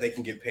contract, they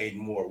can get paid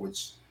more,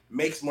 which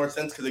makes more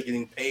sense because they're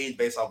getting paid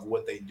based off of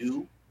what they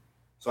do.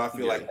 So I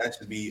feel like that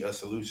should be a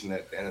solution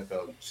that the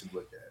NFL should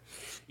look at.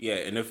 Yeah,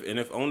 and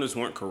if owners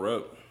weren't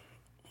corrupt,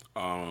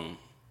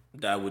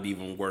 that would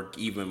even work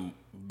even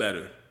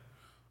better.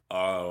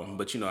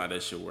 But you know how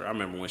that shit work. I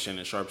remember when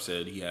Shannon Sharp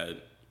said he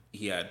had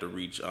to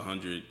reach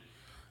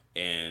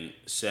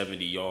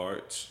 170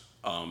 yards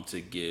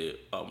to get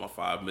a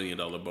 $5 million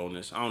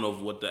bonus. I don't know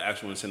what the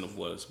actual incentive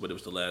was, but it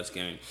was the last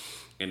game.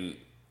 And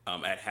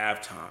at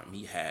halftime,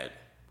 he had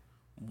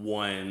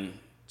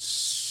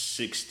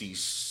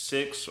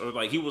 166, or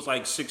like he was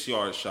like 6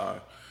 yards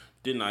shy.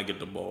 Did not get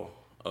the ball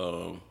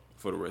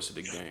for the rest of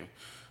the game.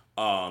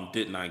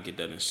 Did not get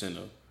that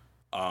incentive.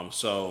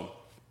 So,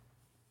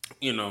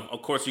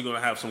 of course you're going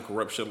to have some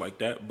corruption like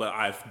that, but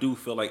I do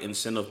feel like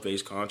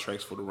incentive-based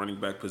contracts for the running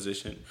back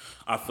position,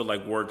 I feel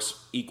like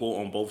works equal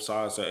on both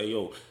sides. So, hey,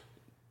 yo,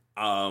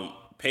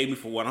 pay me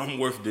for what I'm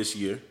worth this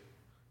year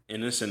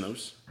in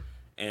incentives.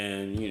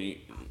 And,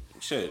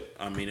 shit,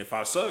 I mean, if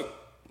I suck,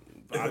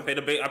 I pay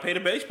the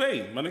base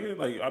pay, my nigga.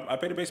 Like, I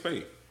pay the base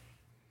pay.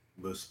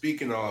 But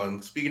speaking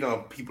on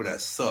people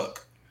that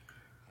suck,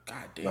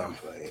 God damn. no, I'm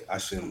playing. I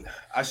shouldn't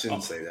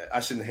say that. I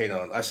shouldn't hate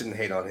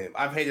on him.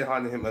 I've hated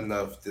on him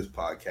enough this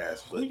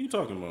podcast. But what are you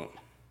talking about?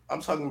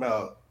 I'm talking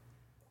about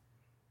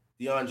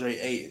DeAndre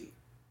Ayton.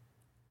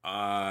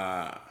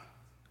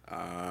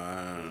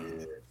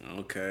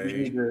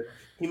 Okay.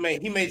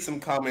 He made some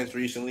comments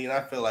recently, and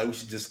I feel like we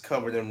should just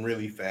cover them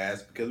really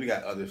fast because we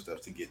got other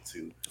stuff to get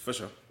to. For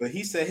sure. But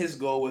he said his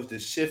goal was to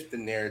shift the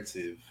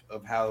narrative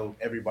of how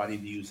everybody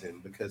views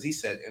him, because he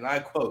said, and I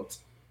quote,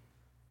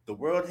 "The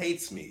world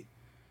hates me.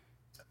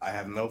 I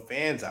have no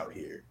fans out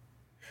here,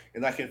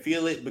 and I can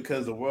feel it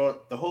because the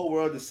whole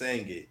world is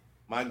saying it.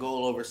 My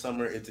goal over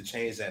summer is to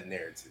change that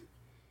narrative."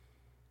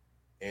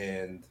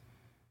 And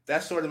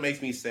that sort of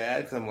makes me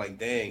sad because I'm like,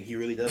 dang, he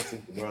really does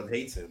think the world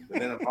hates him. But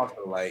then I'm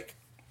also like,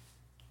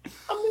 you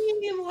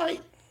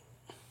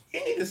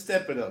need to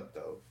step it up,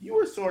 though. You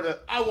were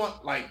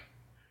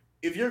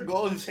if your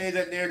goal is to change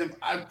that narrative,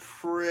 I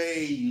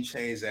pray you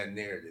change that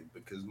narrative,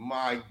 because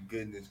my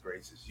goodness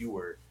gracious, you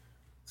were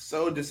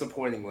so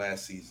disappointing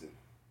last season.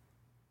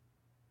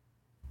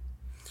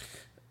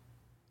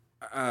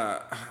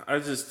 I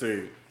just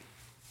think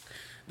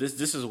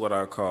this is what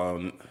I call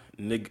a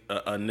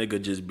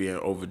nigga just being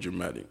over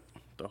dramatic.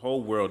 The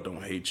whole world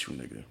don't hate you,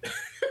 nigga.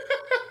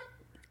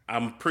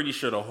 I'm pretty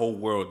sure the whole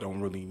world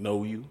don't really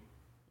know you.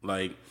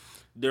 Like,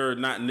 there are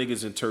not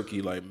niggas in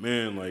Turkey like,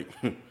 man, like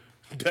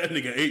that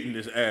nigga eating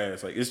his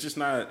ass. Like, it's just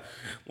not,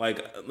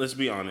 like, let's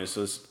be honest.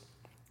 It's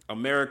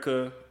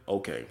America,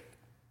 okay.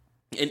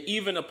 And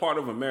even a part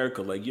of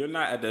America, like, you're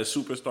not at that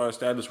superstar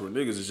status where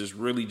niggas is just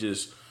really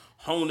just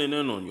honing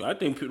in on you. I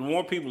think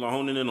more people are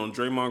honing in on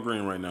Draymond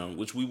Green right now,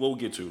 which we will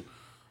get to,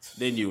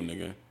 than you,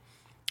 nigga.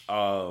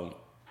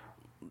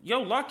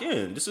 Yo, lock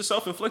in. This is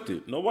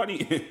self-inflicted.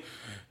 Nobody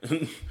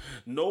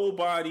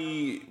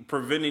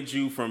prevented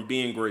you from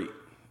being great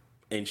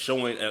and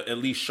at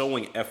least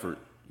showing effort.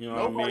 You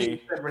know what I mean?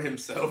 Nobody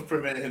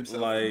prevented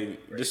himself. Like,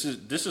 this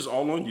is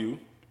all on you.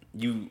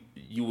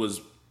 You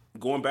was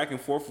going back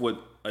and forth with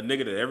a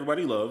nigga that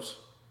everybody loves.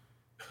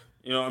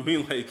 You know what I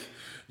mean? Like,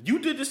 you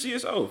did this to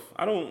yourself.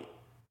 I don't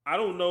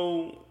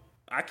know.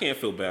 I can't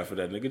feel bad for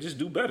that nigga. Just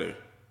do better.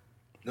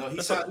 No,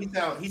 he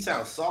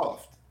sounds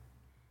soft.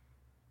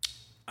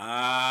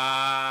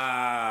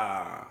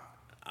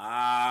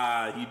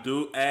 You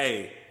do.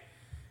 Hey,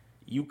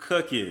 you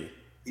cooking.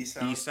 He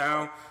sounds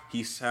soft.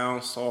 He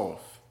sounds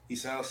soft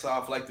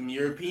like them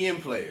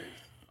European players.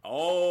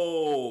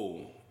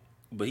 Oh,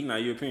 but he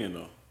not European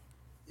though.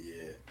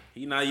 Yeah,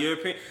 he not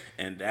European,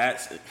 and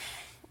that's it.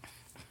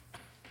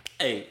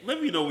 Hey,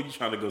 let me know when you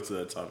trying to go to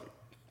that topic.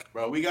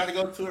 Bro, we got to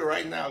go to it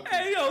right now.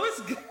 Hey, yo, let's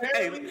get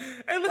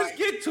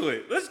to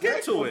it. Let's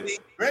get to it.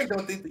 Greg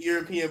don't think the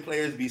European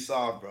players be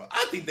soft, bro.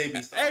 I think they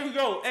be soft. There we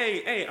go.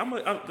 Hey,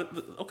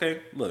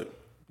 okay. Look,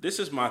 this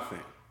is my thing.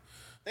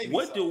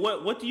 What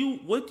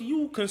do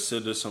you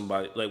consider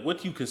somebody, like,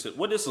 what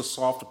is a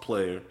soft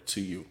player to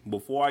you?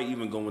 Before I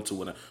even go into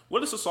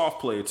what is a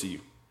soft player to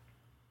you?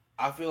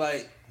 I feel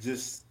like,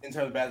 just in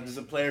terms of basketball, just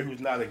a player who's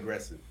not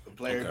aggressive, a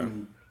player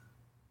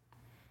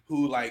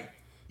who like,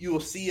 you'll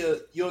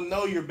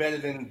know you're better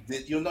than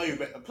this. You'll know you're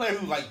better. A player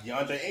who's like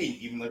DeAndre Ayton,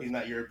 even though he's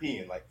not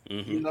European. Like,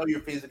 you know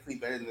you're physically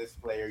better than this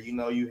player. You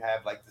know you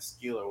have, like, the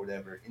skill or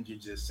whatever, and you're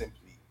just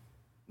simply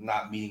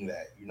not meeting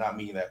that. You're not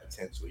meeting that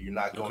potential. You're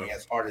not going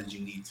as hard as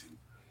you need to.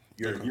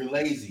 You're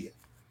lazy.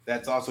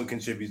 That's also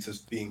contributes to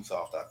being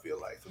soft, I feel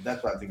like. So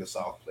that's what I think a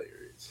soft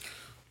player is.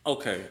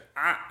 Okay.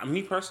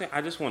 Me personally,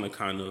 I just want to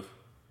kind of,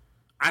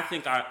 I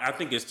think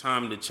it's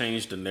time to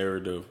change the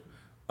narrative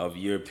of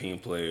European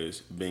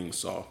players being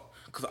soft.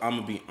 Because I'm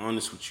gonna be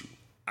honest with you,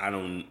 I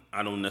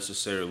don't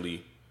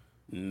necessarily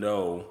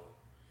know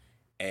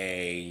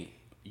a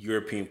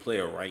European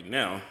player right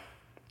now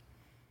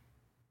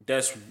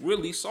that's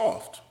really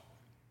soft.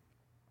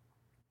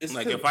 It's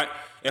like if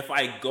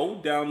I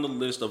go down the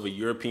list of a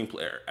European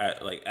player,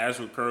 as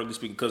we're currently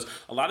speaking, because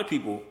a lot of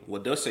people,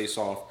 what they'll say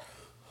soft,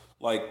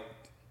 like,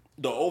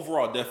 the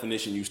overall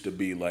definition used to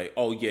be like,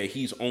 oh yeah,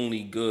 he's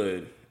only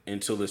good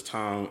until it's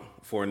time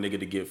for a nigga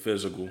to get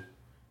physical.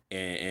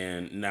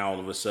 And now all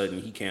of a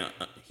sudden he can't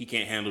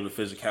handle the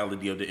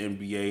physicality of the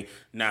NBA.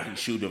 Now he's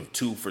shooting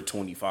 2 for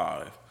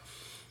 25,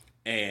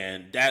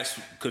 and that's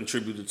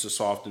contributed to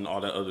soft and all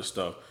that other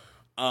stuff.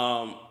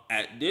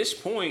 At this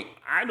point,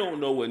 I don't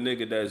know what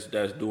nigga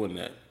that's doing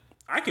that.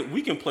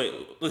 We can play.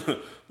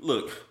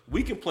 Look,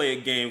 we can play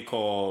a game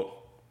called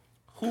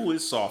Who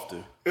is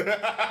Softer?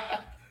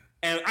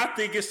 And I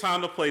think it's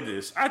time to play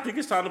this. I think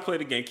it's time to play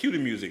the game. Cue the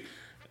music.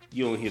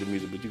 You don't hear the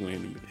music, but you're going to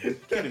hear the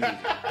music. Cue the music.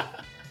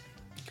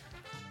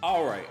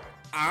 All right.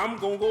 I'm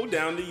going to go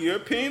down the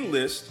European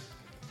list,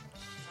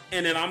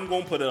 and then I'm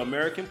going to put an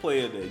American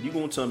player there. You're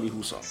going to tell me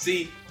who's softer.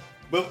 See,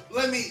 but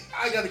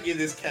I got to give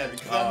this caveat,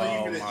 because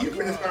I know you're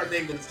going to start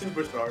naming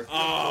superstars.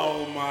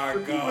 Oh, my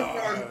God.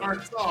 Superstars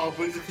aren't soft,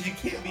 because you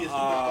can't be a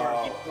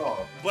superstar and be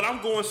soft. But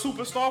I'm going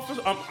superstar for.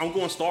 I'm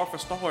going star for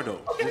star though.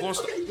 Okay,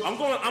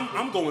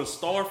 I'm going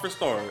star for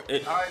star.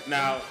 Right,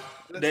 now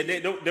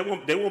they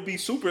won't be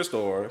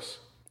superstars.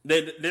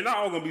 They're not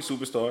all going to be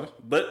superstars,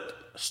 but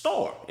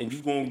star, and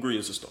you're going to agree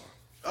it's a star.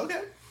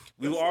 Okay.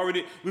 We've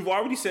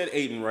already said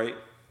Aiden, right?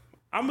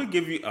 I'm gonna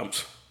give you.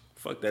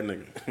 Fuck that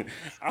nigga.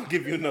 I'll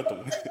give you another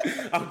one.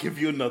 I'll give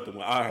you another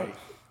one. All right.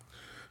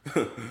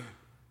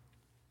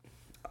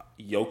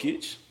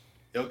 Jokic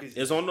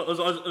is on the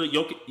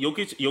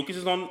Jokic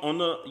is on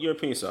the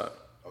European side.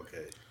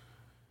 Okay.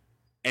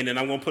 And then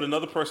I'm gonna put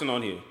another person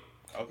on here.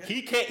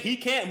 Okay. He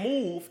can't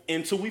move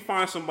until we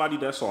find somebody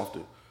that's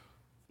softer.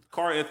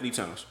 Karl Anthony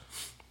Towns.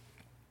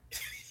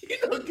 You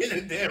don't get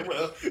it damn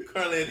well.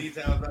 Karl Anthony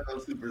Towns not no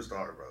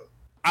superstar, bro.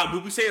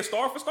 But we say a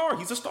star for star.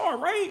 He's a star,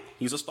 right?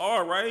 He's a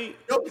star, right?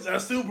 Jokic is a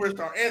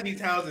superstar. Anthony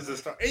Towns is a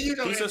star. And you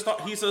know he's a star.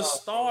 He's a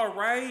star,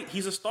 right?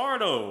 He's a star,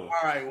 though.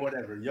 All right,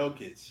 whatever.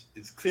 Jokic.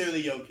 It's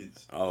clearly Jokic.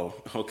 Oh,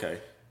 okay.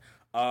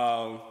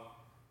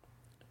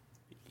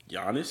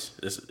 Giannis?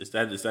 Is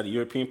that a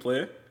European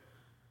player?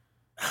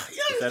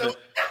 Giannis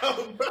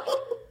don't bro.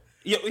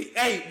 Yeah,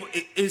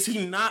 hey, is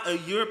he not a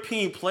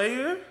European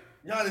player?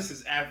 Giannis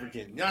is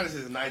African. Giannis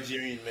is a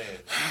Nigerian man.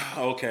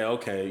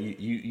 Okay.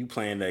 You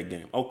playing that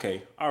game?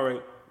 Okay, all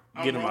right.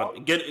 Get him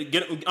out. Get.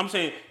 I'm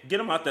saying get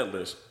him out that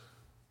list.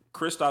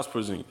 Kristaps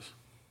Porzingis.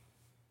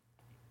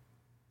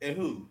 And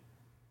who?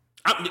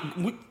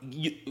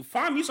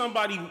 Find me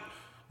somebody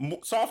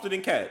softer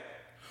than Cat.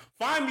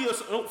 Find me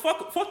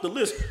fuck the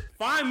list.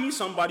 Find me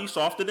somebody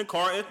softer than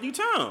Karl Anthony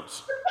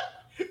Towns.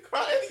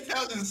 Karl Anthony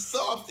Towns is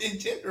soft in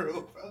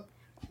general, bro.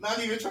 Not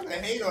even trying to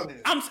hate on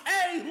it.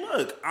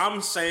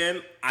 I'm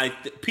saying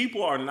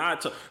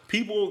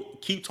people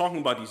keep talking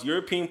about these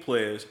European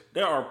players.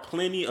 There are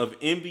plenty of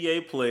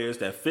NBA players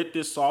that fit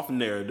this soft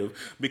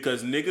narrative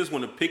because niggas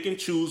want to pick and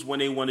choose when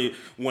they want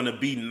to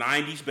be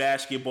 90s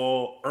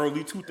basketball,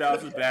 early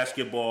 2000s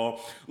basketball.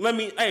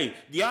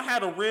 Y'all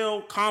had a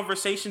real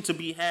conversation to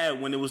be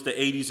had when it was the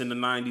 80s and the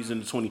 90s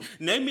and the 20s.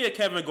 Name me a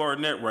Kevin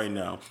Garnett right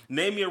now.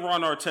 Name me a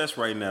Ron Artest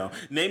right now.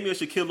 Name me a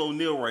Shaquille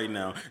O'Neal right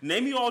now.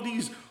 Name me all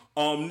these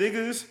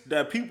niggas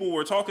that people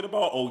were talking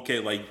about. Okay,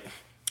 like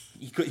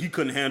he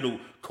couldn't handle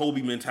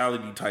Kobe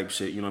mentality type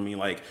shit. You know what I mean?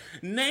 Like,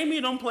 name me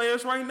them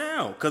players right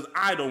now, because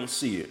I don't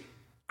see it.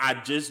 I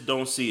just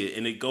don't see it,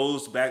 and it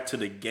goes back to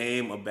the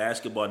game of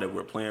basketball that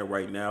we're playing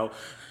right now.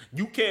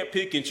 You can't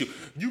pick and choose.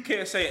 You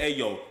can't say, "Hey,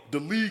 yo, the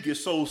league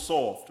is so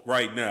soft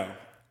right now,"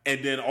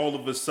 and then all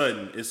of a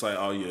sudden it's like,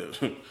 "Oh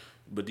yeah,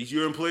 but these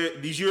European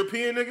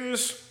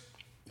niggas,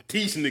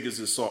 these niggas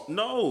is soft."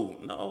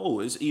 No,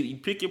 it's you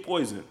pick your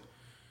poison.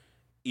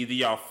 Either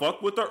y'all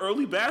fuck with the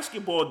early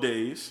basketball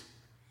days,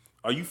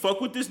 or you fuck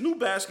with this new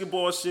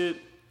basketball shit.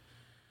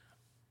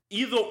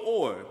 Either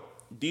or,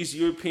 these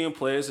European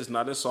players is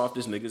not as soft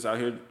as niggas out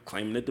here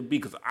claiming it to be.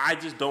 Because I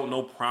just don't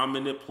know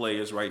prominent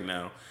players right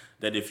now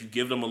that if you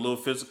give them a little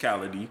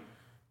physicality,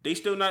 they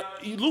still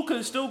not. Luka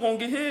is still gonna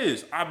get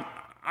his. I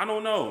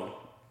don't know.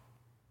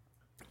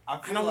 I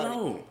don't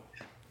know.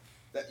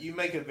 That you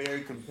make a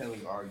very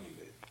compelling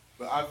argument,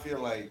 but I feel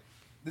like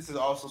this is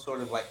also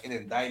sort of like an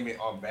indictment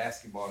on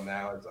basketball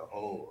now as a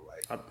whole.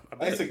 Like,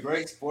 it's a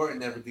great sport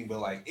and everything, but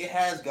like it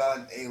has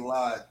gotten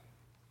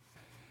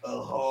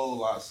a whole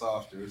lot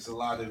softer. It's a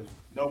lot of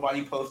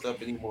nobody post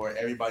up anymore.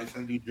 Everybody's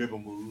trying to do dribble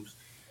moves.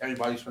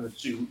 Everybody's trying to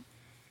shoot.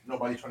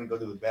 Nobody's trying to go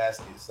to the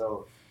basket.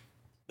 So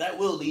that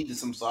will lead to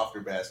some softer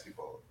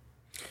basketball.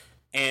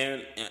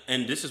 And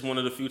this is one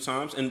of the few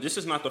times, and this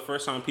is not the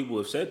first time people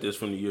have said this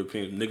from the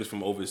European niggas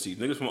from overseas.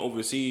 Niggas from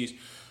overseas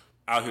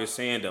out here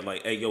saying that,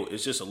 like, hey, yo,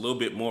 it's just a little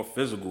bit more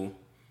physical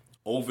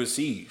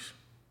overseas.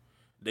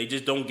 They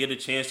just don't get a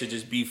chance to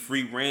just be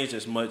free range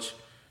as much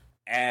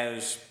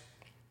as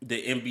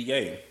the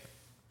NBA.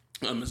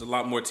 It's a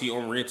lot more team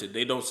oriented.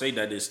 They don't say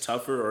that it's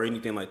tougher or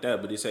anything like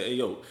that, but they say, hey,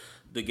 yo,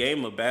 the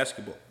game of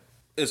basketball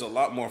is a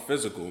lot more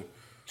physical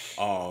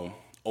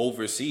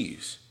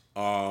overseas.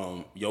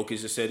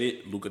 Jokic has said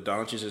it. Luka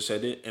Doncic has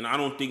said it. And I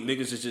don't think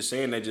niggas is just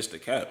saying that just to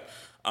cap.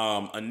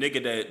 A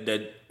nigga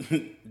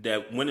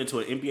that went into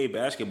an NBA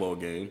basketball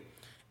game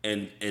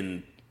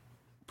and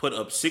put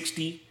up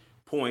 60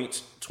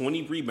 points,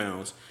 20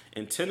 rebounds,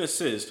 and 10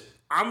 assists,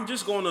 I'm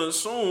just going to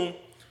assume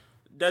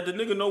that the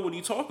nigga know what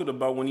he talking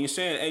about when he's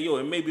saying, hey, yo,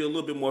 it may be a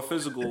little bit more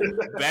physical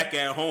back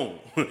at home.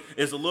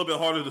 It's a little bit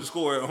harder to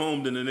score at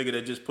home than the nigga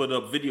that just put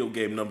up video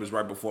game numbers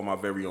right before my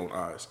very own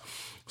eyes.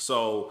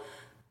 So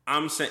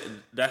I'm saying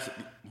that's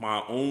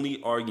my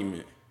only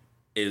argument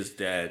is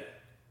that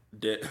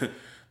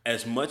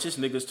as much as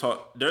niggas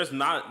talk, there's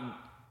not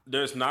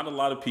a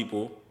lot of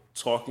people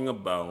talking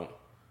about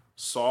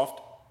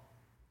soft,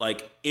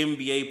 like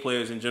NBA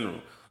players in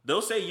general.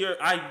 They'll say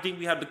I think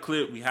we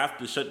have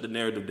to shut the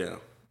narrative down.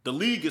 The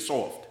league is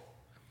soft.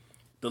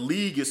 The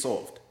league is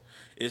soft.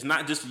 It's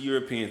not just a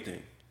European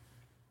thing.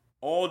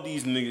 All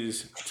these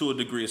niggas to a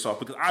degree are soft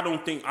because I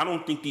don't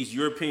think these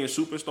European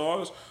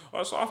superstars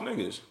are soft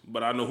niggas.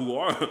 But I know who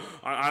are.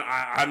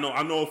 I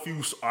know a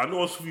few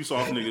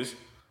soft niggas.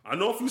 I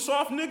know a few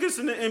soft niggas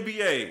in the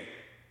NBA.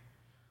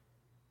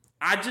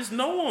 I just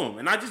know them,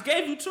 and I just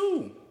gave you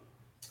two.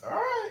 All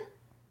right.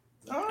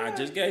 I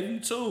just gave you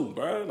two,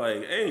 bro.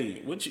 Like,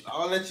 hey, what you?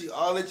 I'll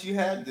let you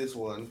have this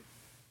one.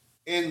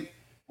 And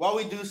while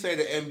we do say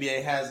the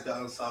NBA has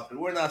gotten softer,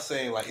 we're not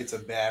saying like it's a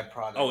bad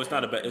product. Oh, it's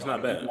not bad. It's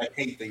not bad. Like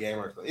hate the game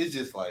or something. It's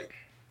just like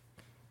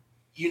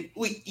you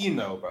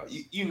know, bro.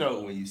 You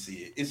know when you see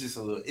it. It's just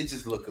a little. It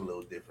just look a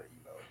little different,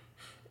 you know.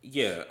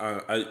 Yeah,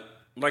 I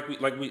like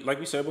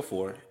we said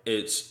before.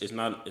 It's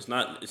not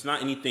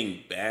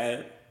anything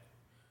bad.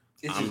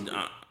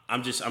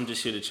 I'm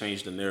just here to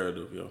change the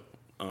narrative, yo.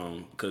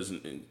 Cause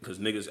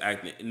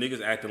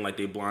niggas acting like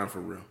they blind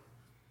for real.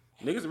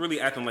 Niggas really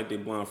acting like they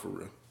blind for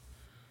real.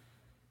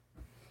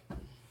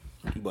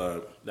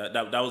 But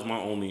that was my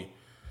only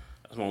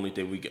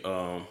thing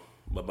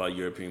about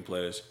European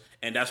players,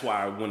 and that's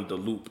why I wanted to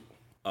loop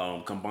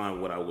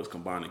combine what I was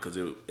combining because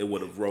it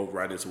would have rolled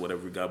right into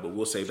whatever we got. But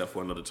we'll save that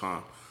for another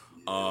time.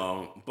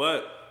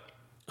 But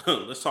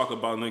let's talk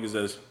about niggas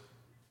that's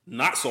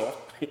not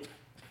soft.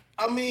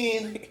 I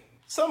mean,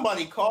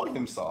 somebody called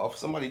him soft.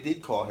 Somebody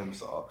did call him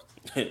soft.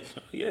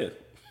 Yeah,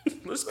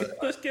 let's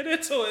get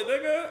into it,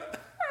 nigga.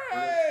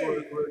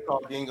 Hey. We're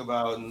talking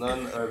about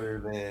none other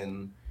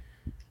than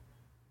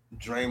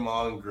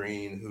Draymond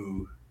Green,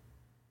 who,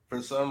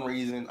 for some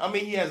reason, I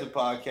mean, he has a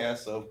podcast,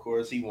 so of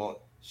course he won't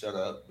shut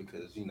up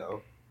because, you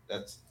know,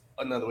 that's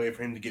another way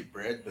for him to get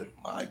bread. But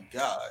my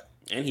God.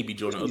 And he be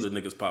joining other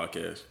niggas'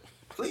 podcasts.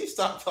 Please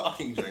stop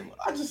talking, Draymond.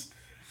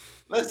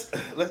 Let's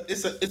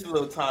it's a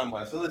little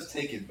timeline, so let's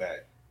take it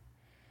back.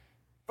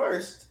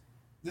 First,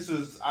 this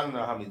was, I don't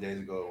know how many days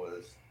ago it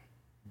was,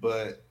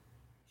 but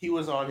he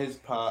was on his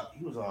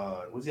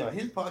was he on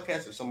his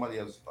podcast or somebody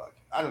else's podcast?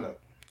 I don't know.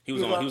 He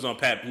was on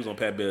Pat Beverly's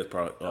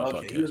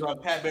podcast. He was on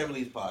Pat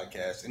Beverly's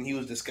podcast, and he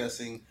was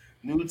discussing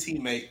new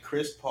teammate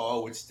Chris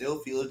Paul, which still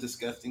feels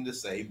disgusting to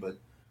say, but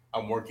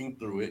I'm working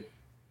through it.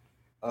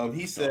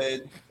 He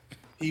said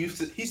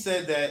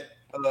that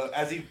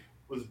as he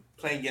was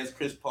playing against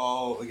Chris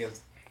Paul with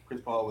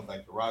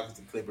like the Rockets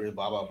and Clippers,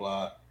 blah blah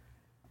blah,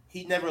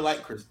 he never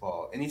liked Chris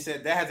Paul, and he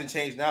said that hasn't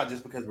changed now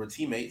just because we're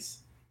teammates,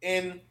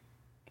 and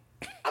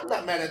I'm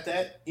not mad at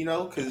that, you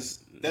know,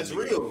 because that's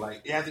real.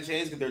 Like, it has to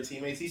change because they're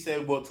teammates. He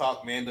said we'll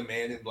talk man to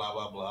man and blah,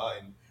 blah, blah,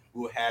 and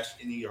we'll hash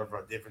any of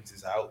our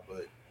differences out.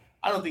 But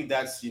I don't think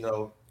that's, you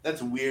know,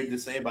 that's weird to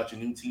say about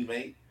your new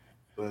teammate.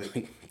 But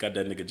got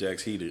that nigga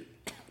Jax heated.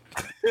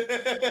 I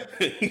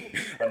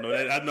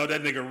know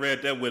that nigga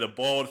read that with a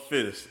bald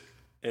fist.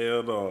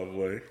 Hell no,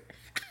 boy.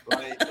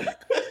 Like,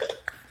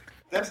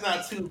 that's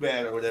not too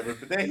bad or whatever.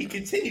 But then he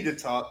continued to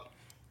talk.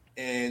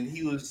 And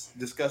he was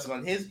discussing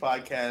on his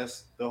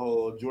podcast the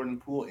whole Jordan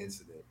Poole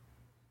incident.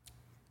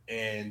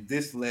 And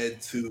this led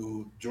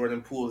to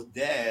Jordan Poole's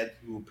dad,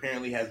 who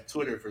apparently has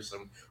Twitter for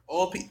some...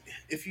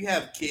 If you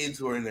have kids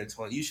who are in their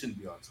 20s, you shouldn't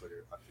be on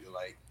Twitter, I feel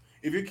like.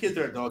 If your kids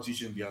are adults, you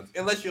shouldn't be on...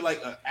 Unless you're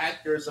like an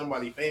actor or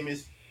somebody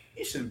famous,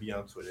 you shouldn't be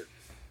on Twitter.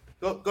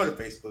 Go to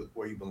Facebook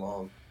where you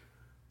belong.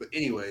 But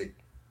anyway,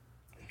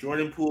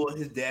 Jordan Poole,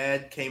 his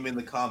dad, came in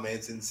the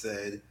comments and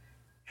said...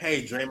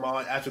 Hey,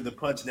 Draymond, after the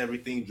punch and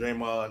everything,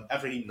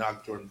 after he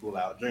knocked Jordan Poole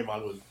out,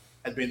 Draymond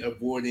had been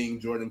avoiding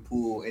Jordan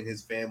Poole and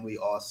his family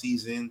all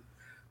season.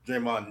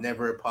 Draymond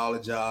never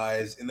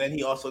apologized. And then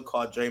he also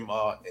called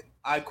Draymond, and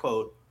I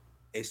quote,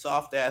 a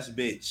soft-ass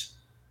bitch.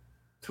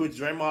 To which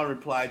Draymond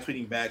replied,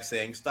 tweeting back,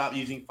 saying, stop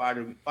using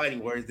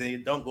fighting words. They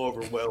don't go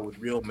over well with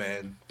real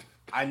men.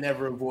 I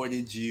never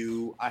avoided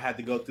you. I had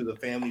to go through the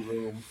family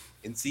room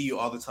and see you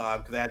all the time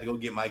because I had to go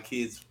get my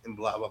kids and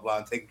blah, blah, blah,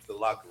 and take them to the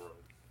locker room.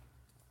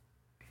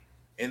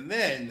 And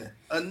then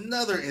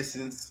another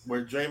instance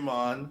where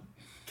Draymond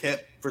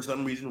for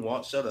some reason,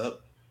 won't shut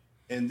up.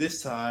 And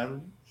this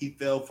time, he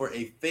fell for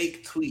a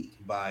fake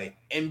tweet by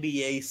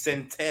NBA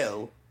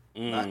Centel,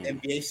 not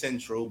NBA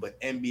Central, but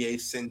NBA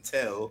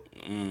Centel.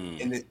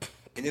 And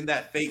in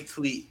that fake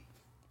tweet,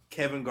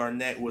 Kevin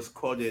Garnett was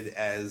quoted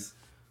as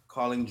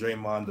calling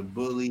Draymond a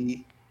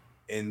bully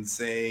and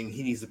saying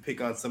he needs to pick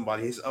on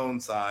somebody his own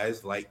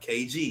size, like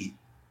KG.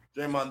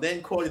 Draymond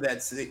then quoted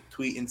that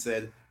tweet and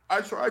said, I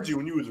tried you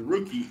when you was a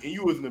rookie and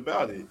you wasn't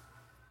about it.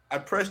 I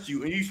pressed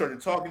you and you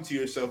started talking to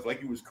yourself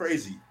like you was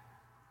crazy.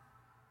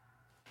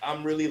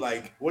 I'm really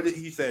like, what did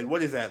he said?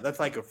 What is that? That's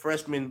like a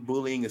freshman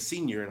bullying a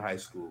senior in high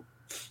school.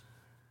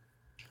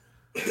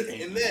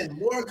 And then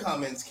more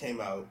comments came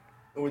out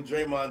with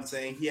Draymond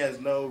saying he has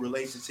no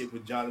relationship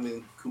with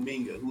Jonathan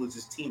Kuminga, who is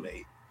his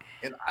teammate.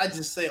 And I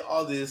just say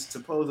all this to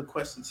pose a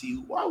question to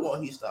you. Why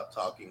won't he stop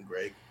talking,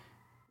 Greg?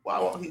 Why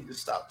won't he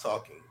just stop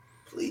talking?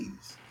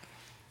 Please.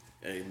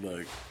 Hey,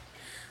 look.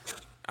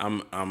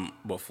 I'm.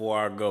 Before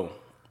I go,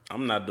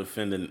 I'm not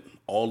defending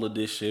all of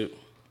this shit.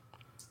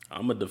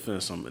 I'm gonna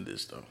defend some of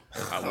this though.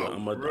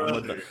 I'm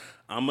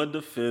gonna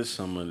defend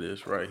some of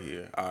this right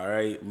here. All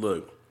right,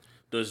 look.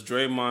 Does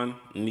Draymond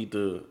need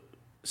to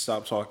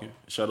stop talking,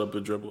 shut up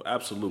and dribble?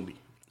 Absolutely.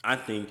 I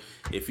think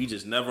if he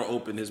just never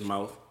opened his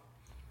mouth,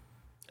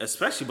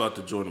 especially about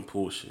the Jordan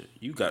Poole shit,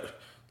 you got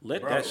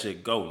let that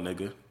shit go,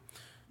 nigga.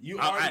 You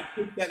already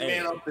took that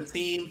man off the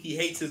team. He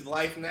hates his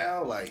life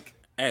now. Like,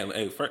 and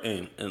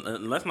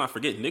let's not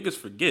forget, niggas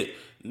forget.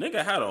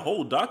 Nigga had a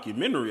whole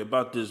documentary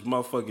about this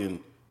motherfucking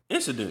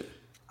incident.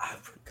 I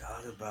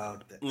forgot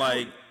about that.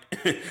 Like,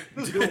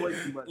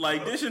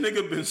 like this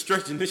nigga been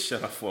stretching this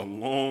shit out for a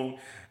long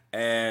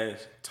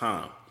ass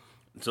time.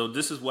 So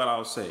this is what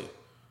I'll say: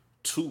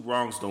 2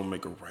 wrongs don't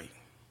make a right.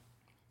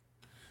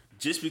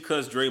 Just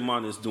because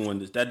Draymond is doing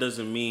this, that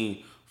doesn't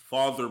mean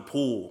Father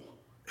Poole,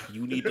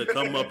 you need to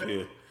come up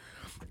here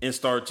and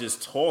start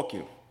just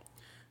talking.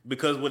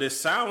 Because what it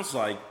sounds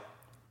like,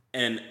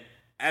 and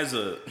as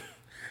a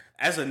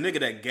nigga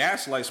that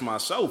gaslights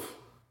myself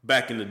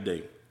back in the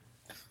day,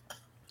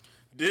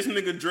 this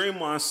nigga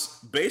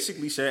Draymond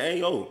basically said, hey,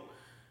 yo,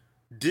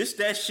 this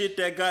that shit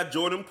that got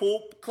Jordan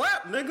Poole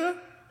clap, nigga.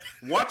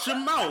 Watch your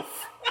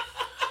mouth.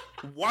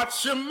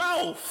 Watch your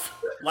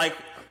mouth. Like,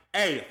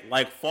 hey,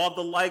 like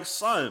father, like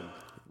son.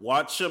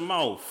 Watch your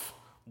mouth.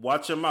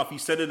 Watch your mouth. He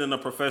said it in a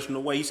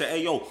professional way. He said,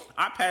 hey, yo,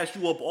 I pass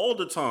you up all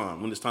the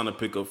time when it's time to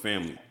pick up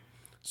family.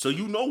 So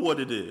you know what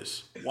it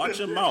is. Watch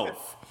your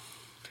mouth.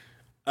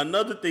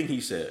 Another thing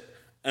he said,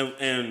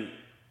 and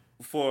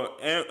for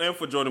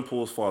Jordan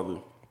Poole's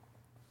father,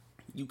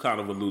 you kind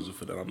of a loser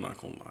for that. I'm not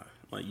gonna lie.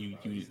 Like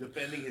he's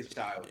defending his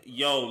child.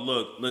 Yo,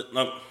 look.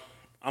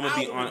 I'm gonna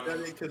be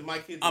honest. Because my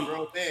kid's a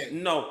grown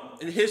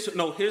man.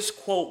 His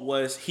quote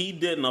was, "He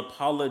didn't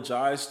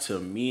apologize to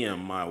me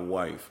and my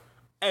wife."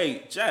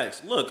 Hey,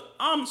 Jax, look,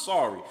 I'm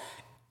sorry.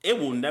 It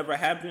will never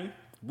happen.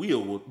 We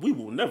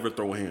will never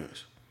throw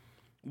hands.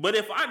 But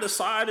if I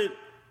decided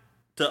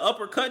to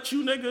uppercut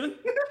you, nigga,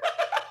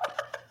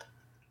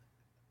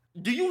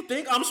 do you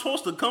think I'm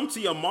supposed to come to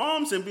your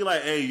moms and be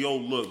like, hey, yo,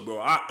 look, bro,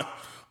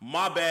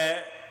 my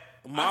bad,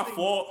 my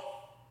fault?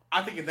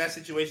 I think in that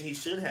situation he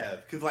should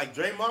have. Because, like,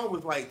 Draymond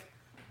was like,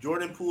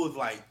 Jordan Poole was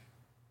like,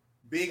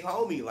 big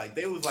homie. Like,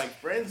 they was like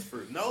friends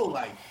for,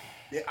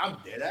 I'm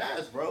dead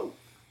ass, bro.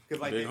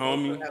 Because, like, big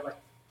homie?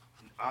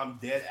 I'm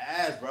dead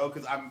ass, bro.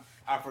 Because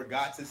I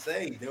forgot to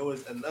say, there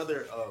was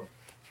another,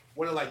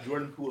 one of like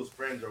Jordan Poole's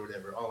friends or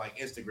whatever on like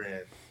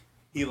Instagram,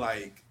 he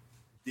like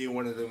did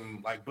one of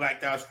them like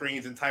blacked out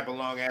screens and type a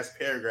long ass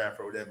paragraph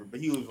or whatever. But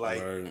he was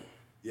like,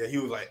 yeah, he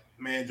was like,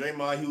 man,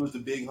 Draymond, he was the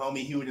big homie.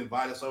 He would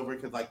invite us over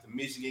because like the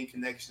Michigan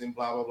connection and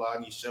blah blah blah.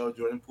 And he showed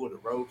Jordan Poole the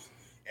ropes.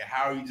 And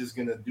how are you just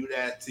gonna do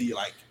that to you?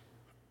 Like,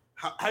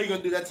 how are you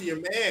gonna do that to your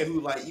man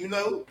who like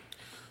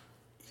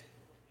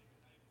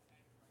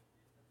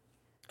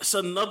It's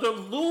another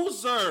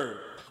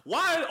loser.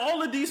 Why are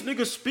all of these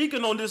niggas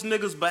speaking on this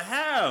nigga's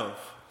behalf?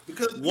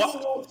 Because Poole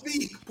won't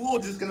speak. Poole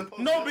just gonna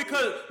post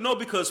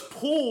because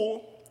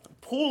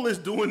Poole is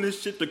doing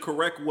this shit the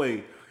correct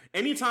way.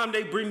 Anytime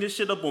they bring this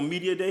shit up on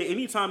media day,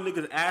 anytime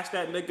niggas ask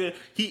that nigga,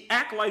 he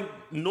act like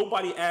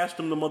nobody asked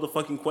him the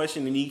motherfucking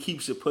question and he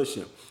keeps it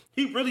pushing.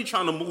 He really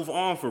trying to move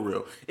on for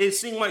real. It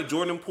seemed like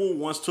Jordan Poole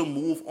wants to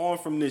move on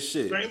from this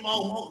shit. Draymond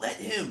won't let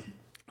him.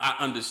 I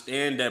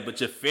understand that, but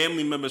your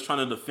family members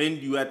trying to defend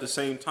you at the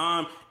same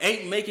time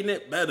ain't making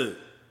it better.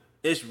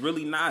 It's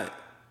really not.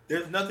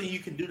 There's nothing you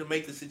can do to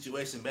make the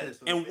situation better. So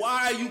and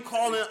why are you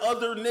calling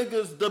other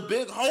niggas the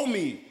big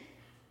homie?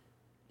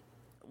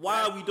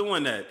 Why are we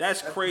doing that?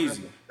 That's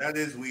crazy. That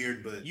is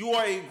weird, but... You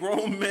are a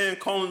grown man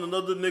calling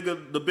another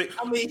nigga the big...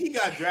 I mean, he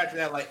got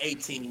drafted at like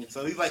 18,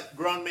 so he's like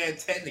grown man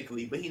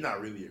technically, but he's not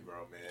really a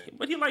grown man.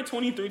 But he like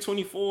 23,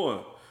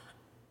 24.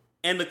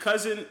 And the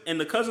cousin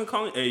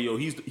calling, hey, yo,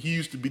 he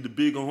used to be the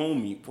big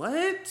homie.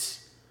 What?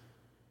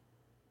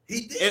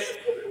 He did?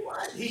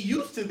 What? He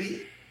used to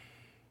be.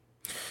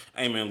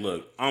 Hey, man,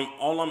 look.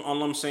 All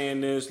I'm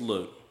saying is,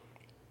 look.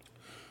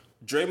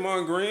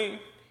 Draymond Green,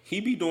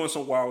 he be doing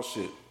some wild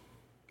shit.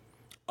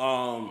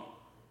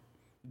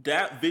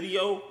 That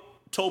video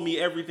told me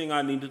everything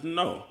I needed to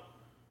know.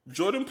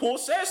 Jordan Poole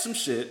said some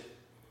shit,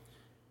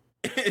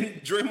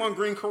 and Draymond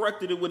Green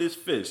corrected it with his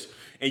fist.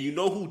 And you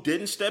know who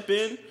didn't step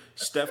in?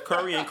 Steph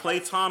Curry and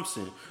Klay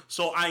Thompson.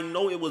 So I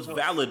know it was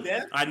valid.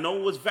 I know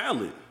it was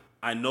valid.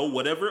 I know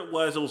whatever it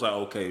was like,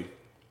 okay.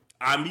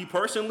 Me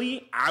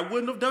personally, I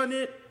wouldn't have done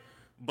it,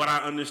 but I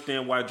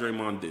understand why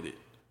Draymond did it.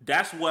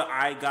 That's what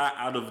I got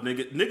out of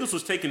niggas. Niggas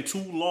was taking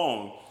too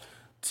long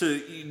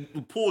to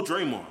pull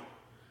Draymond.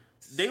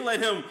 They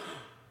let him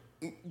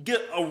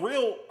get a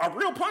real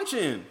punch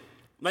in.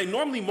 Like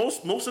normally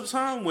most of the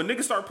time when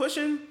niggas start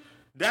pushing,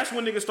 that's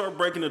when niggas start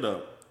breaking it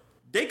up.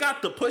 They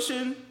got the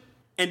pushing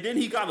and then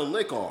he got a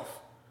lick off.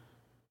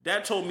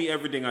 That told me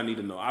everything I need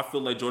to know. I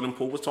feel like Jordan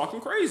Poole was talking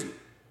crazy.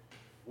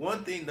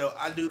 One thing though,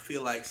 I do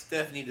feel like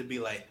Steph need to be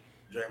like,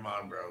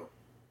 Draymond, bro,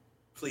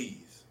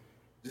 please.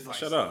 Just like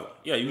shut up.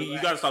 Yeah,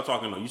 you gotta stop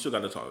talking though. You still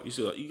gotta talk.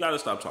 You gotta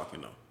stop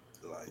talking though.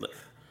 like,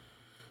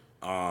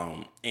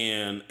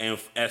 And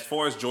as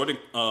far as Jordan,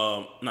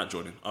 not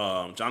Jordan,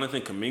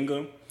 Jonathan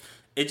Kuminga,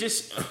 it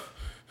just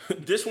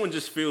this one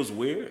just feels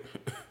weird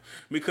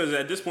because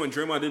at this point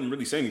Draymond didn't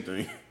really say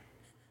anything.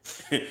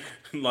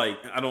 Like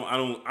I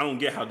don't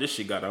get how this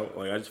shit got out.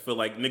 Like I just feel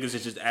like niggas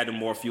is just adding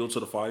more fuel to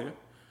the fire.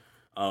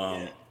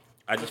 I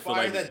just feel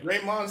like that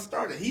Draymond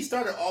started. He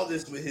started all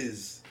this with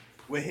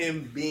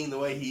him being the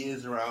way he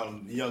is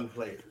around young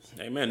players.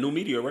 hey man, new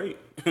media, right?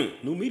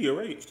 New media,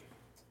 right?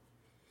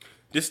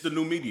 This is the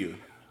new media.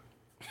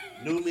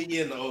 New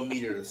media and the old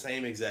media are the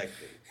same exact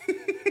thing.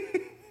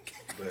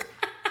 But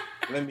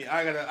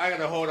I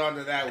gotta hold on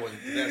to that one.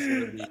 That's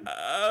gonna be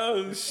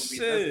shit. That's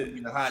gonna be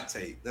the hot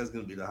take. That's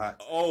gonna be the hot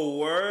take. Oh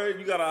word,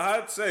 you got a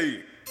hot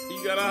take.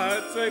 You got a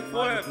hot take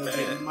for that,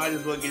 man. You might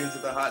as well get into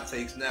the hot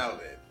takes now,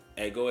 then.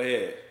 Hey, go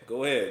ahead,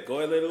 let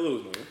it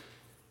loose, man.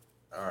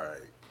 All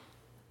right.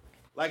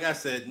 Like I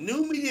said,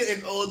 new media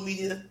and old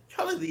media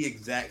kind of the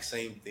exact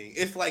same thing.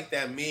 It's like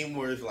that meme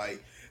where it's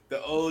like the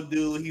old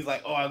dude, he's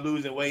like, "Oh, I'm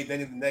losing weight."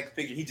 Then in the next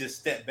picture, he just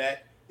stepped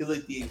back. He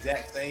looked the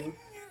exact same.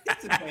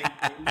 It's the same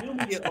thing. New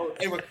media,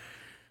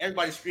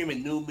 everybody's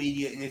screaming new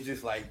media, and it's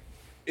just like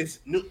it's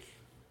new.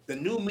 The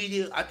new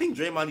media. I think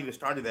Draymond even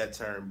started that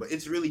term, but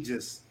it's really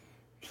just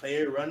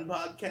player-run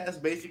podcasts,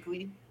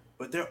 basically.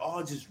 But they're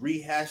all just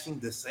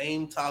rehashing the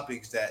same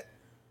topics that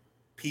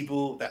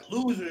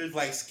losers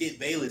like Skip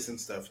Bayless and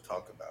stuff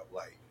talk about.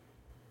 Like,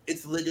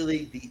 it's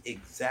literally the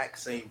exact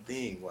same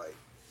thing. Like,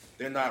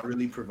 they're not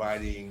really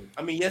providing.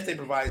 I mean, yes, they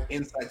provide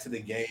insight to the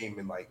game,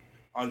 and like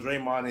on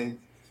Draymond's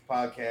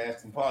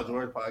podcast and Paul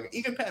George's podcast,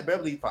 even Pat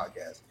Beverly's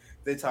podcast,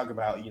 they talk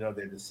about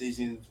their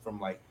decisions from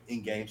like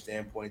in-game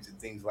standpoints and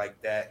things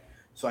like that.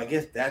 So I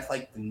guess that's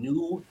like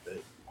the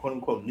quote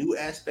unquote new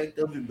aspect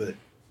of it, but.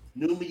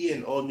 New media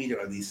and old media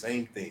are the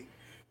same thing.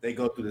 They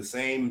go through the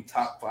same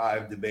top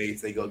 5 debates.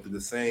 They go through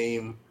the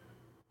same,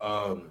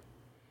 I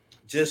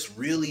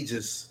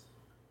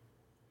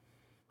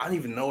don't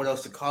even know what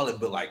else to call it,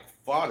 but like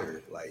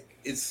fodder. Like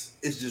it's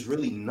just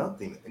really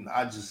nothing, and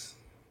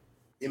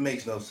it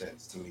makes no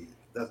sense to me.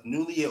 The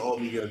new media and old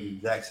media are the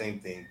exact same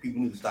thing.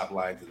 People need to stop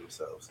lying to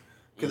themselves.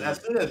 Because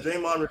as soon as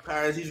Draymond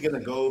retires, he's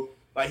gonna go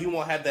like he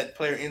won't have that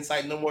player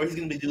insight no more. He's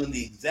gonna be doing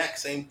the exact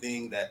same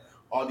thing that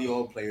all the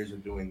old players are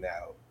doing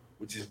now,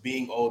 which is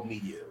being old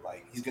media.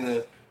 Like he's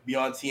gonna be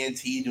on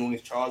TNT doing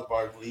his Charles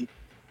Barkley,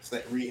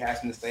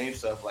 rehashing the same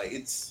stuff. Like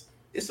it's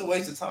a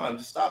waste of time.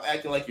 Just stop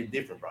acting like you're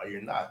different, bro.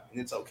 You're not,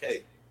 and it's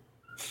okay.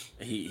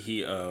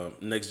 He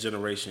next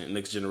generation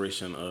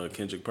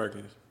Kendrick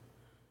Perkins,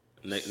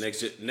 next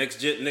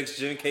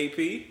gen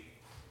KP.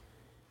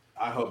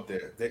 I hope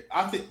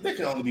I think there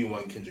can only be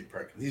one Kendrick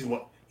Perkins. He's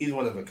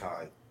one of a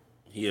kind.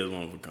 He is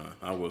one of a kind.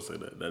 I will say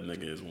that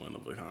nigga is one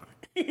of a kind.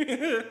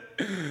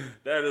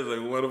 That is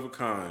a one of a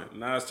kind.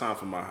 Now it's time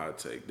for my hot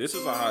take. This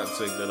is a hot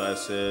take that I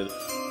said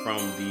from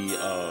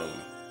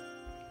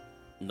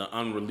the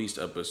unreleased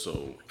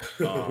episode.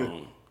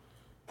 Not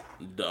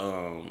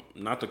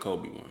the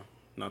Kobe one.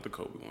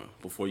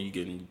 Before you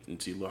get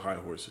into little high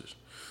horses.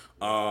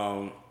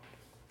 My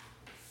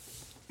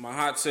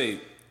hot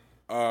take.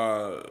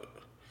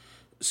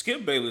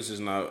 Skip Bayless is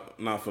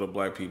not for the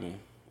black people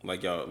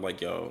like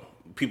y'all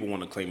people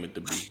want to claim it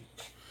to be.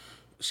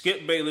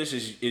 Skip Bayless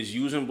is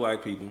using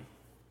black people.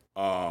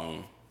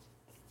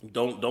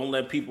 Don't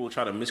let people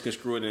try to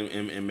misconstrue it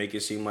and make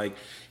it seem like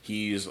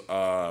he's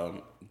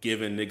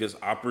giving niggas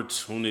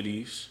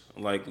opportunities.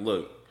 Like,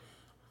 look,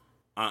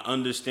 I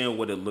understand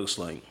what it looks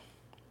like,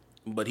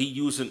 but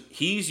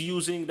he's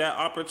using that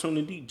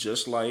opportunity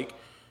just like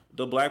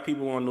the black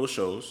people on those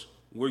shows.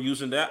 We're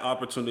using that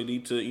opportunity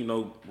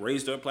to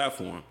raise their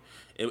platform.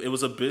 It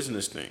was a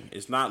business thing.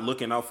 It's not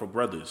looking out for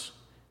brothers.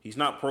 He's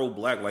not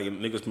pro-black like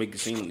niggas make it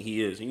seem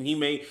he is. He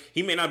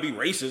may not be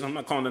racist. I'm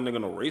not calling that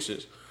nigga no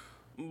racist.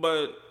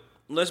 But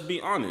let's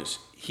be honest.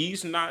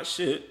 He's not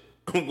shit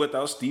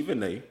without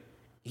Stephen A.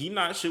 He's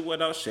not shit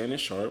without Shannon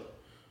Sharp.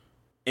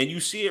 And you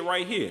see it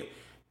right here.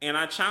 And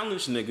I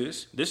challenge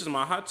niggas. This is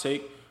my hot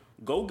take.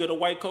 Go get a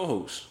white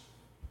co-host.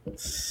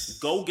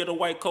 Go get a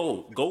white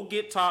co-host. Go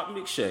get Todd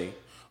McShay.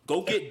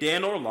 Go get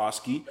Dan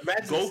Orlovsky.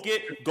 Go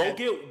get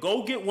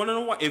one of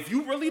the white. If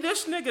you really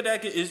this nigga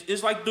that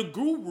is like the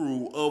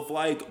guru of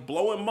like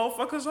blowing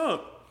motherfuckers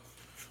up.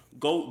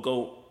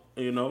 Go.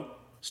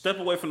 Step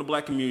away from the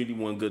black community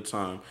one good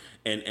time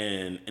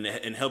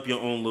and help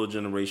your own little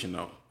generation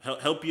out.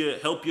 Help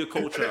your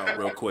culture out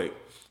real quick.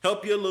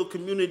 Help your little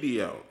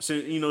community out.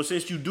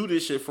 Since you do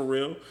this shit for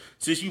real,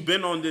 since you've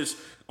been on this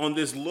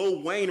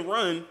Lil Wayne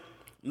run,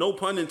 no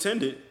pun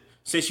intended.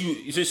 Since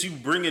you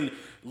bringing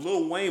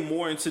Lil Wayne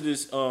more into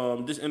this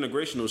this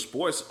integration of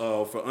sports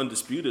for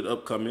Undisputed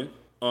upcoming.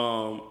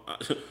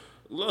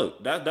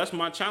 Look, that's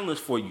my challenge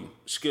for you,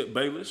 Skip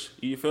Bayless.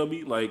 You feel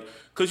me? Like,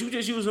 cause you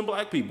just using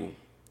black people,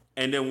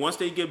 and then once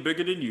they get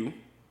bigger than you,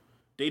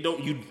 they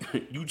don't you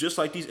just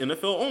like these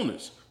NFL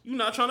owners. You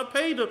not trying to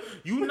pay them.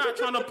 You not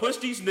trying to push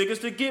these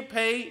niggas to get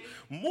paid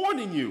more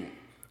than you,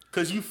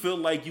 cause you feel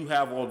like you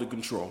have all the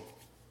control.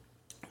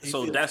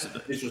 So that's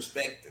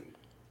disrespecting.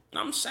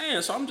 I'm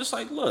saying. So I'm just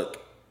like,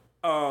 look,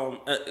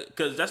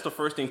 because that's the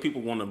first thing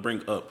people want to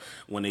bring up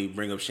when they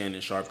bring up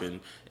Shannon Sharpe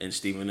and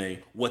Stephen A.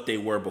 What they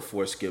were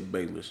before Skip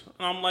Bayless.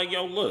 And I'm like,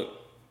 yo, look,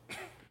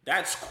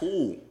 that's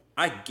cool.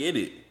 I get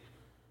it,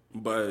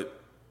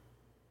 but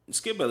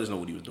Skip Bayless know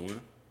what he was doing,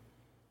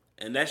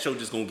 and that show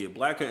just gonna get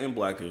blacker and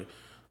blacker.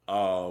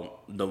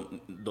 The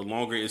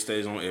longer it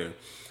stays on air.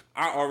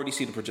 I already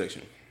see the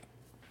projection.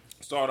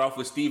 Start off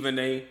with Stephen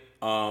A.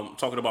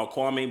 Talking about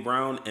Kwame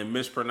Brown and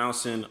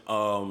mispronouncing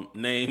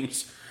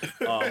names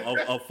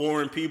of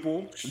foreign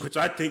people, which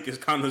I think is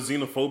kind of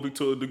xenophobic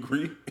to a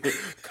degree.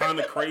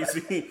 Kind of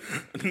crazy.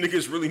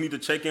 Niggas really need to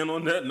check in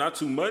on that. Not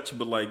too much,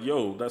 but like,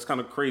 yo, that's kind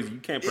of crazy. You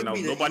can't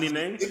pronounce nobody's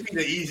name. It'd be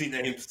the easy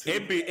names too.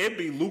 It'd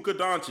be Luka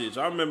Doncic.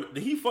 I remember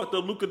he fucked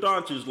up Luka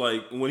Doncic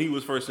like when he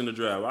was first in the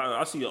draft.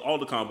 I see all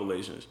the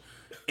compilations.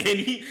 And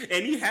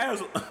he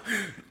has,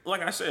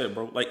 like I said,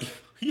 bro, like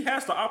he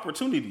has the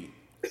opportunity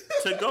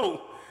to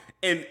go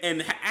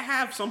and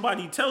have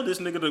somebody tell this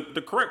nigga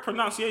the correct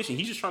pronunciation.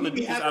 He's just trying to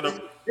do this out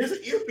of. There's an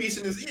earpiece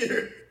in his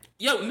ear.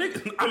 Yo,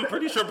 nigga, I'm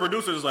pretty sure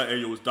producers is like, hey,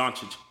 yo, it's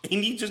Doncic.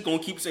 And he just gonna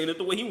keep saying it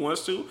the way he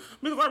wants to.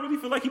 Because I really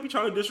feel like he be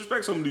trying to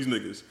disrespect some of these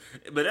niggas.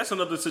 But that's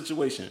another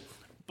situation.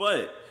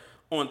 But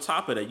on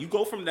top of that, you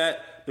go from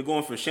that to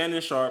going for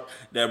Shannon Sharpe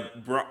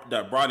that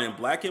brought in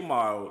Black and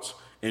Milds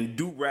and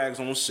do-rags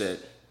on set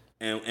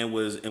and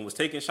was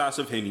taking shots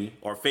of Henny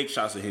or fake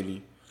shots of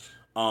Henny.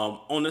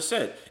 On the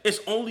set, it's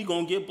only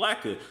gonna get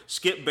blacker.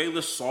 Skip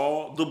Bayless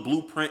saw the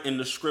blueprint in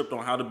the script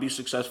on how to be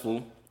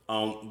successful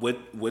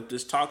with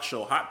this talk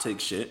show hot take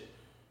shit,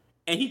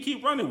 and he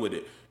keep running with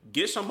it.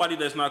 Get somebody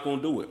that's not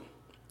gonna do it.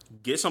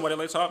 Get somebody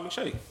like Todd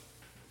McShay.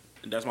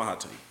 And that's my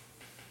hot take.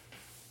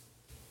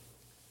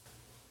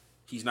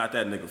 He's not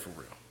that nigga for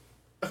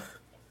real.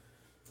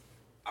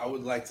 I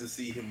would like to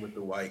see him with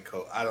the white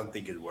coat. I don't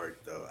think it'd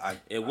work though.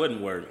 It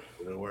wouldn't work.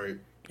 Wouldn't work.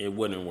 It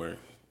wouldn't work.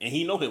 And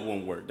he know it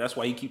won't work. That's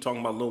why he keep talking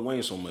about Lil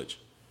Wayne so much.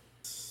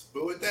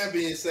 But with that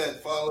being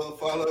said, follow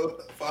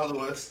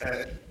us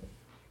at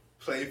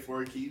Play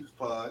for Keeps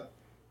Pod.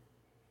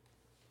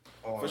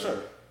 For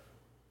sure.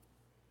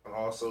 On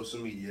all social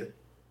media.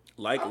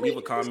 Like, leave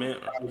a comment.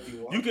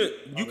 You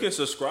can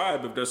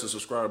subscribe if there's a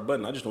subscribe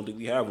button. I just don't think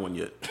we have one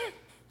yet.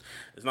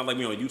 It's not like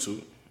me on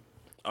YouTube.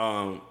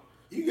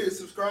 You can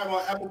subscribe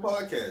on Apple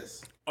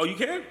Podcasts. Oh, you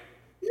can?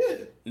 Yeah.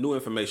 New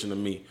information to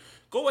me.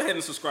 Go ahead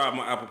and subscribe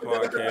on Apple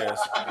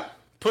Podcasts.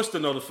 Push the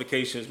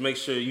notifications. Make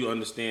sure you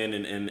understand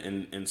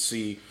and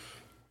see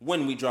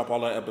when we drop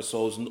all our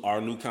episodes,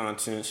 our new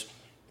contents,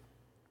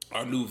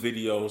 our new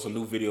videos. A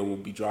new video will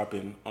be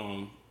dropping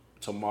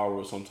tomorrow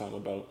or sometime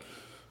about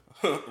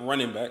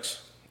running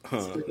backs. I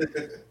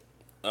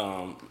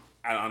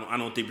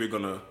don't think we're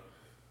gonna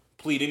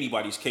plead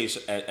anybody's case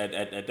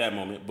at that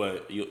moment,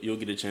 but you'll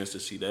get a chance to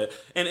see that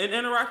and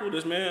interact with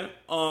us, man.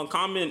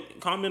 Comment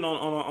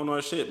on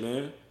our shit,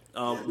 man.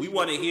 We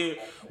want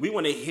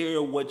to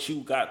hear what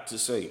you got to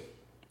say.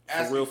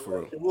 For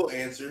real. We'll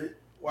answer it.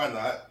 Why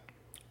not?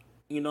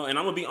 You know, and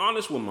I'm gonna be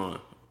honest with mine.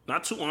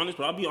 Not too honest,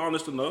 but I'll be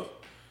honest enough.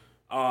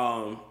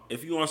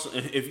 If you want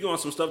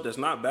some stuff that's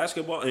not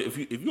basketball, if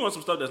you want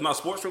some stuff that's not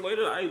sports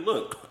related,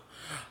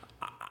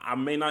 I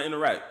may not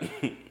interact.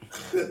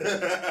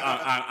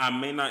 I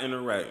may not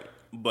interact,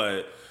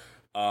 but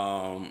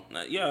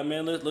yeah,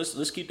 man.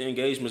 Let's keep the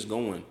engagements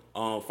going.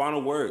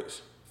 Final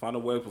words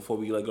before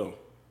we let go.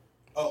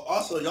 Oh,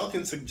 also, y'all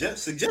can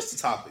suggest a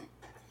topic.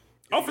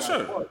 Oh, for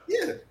sure. Want.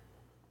 Yeah.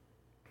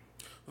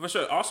 For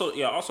sure. Also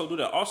do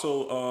that.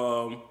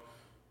 Also,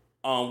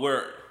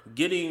 we're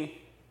getting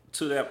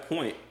to that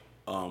point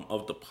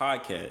of the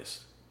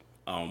podcast,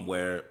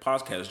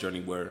 podcast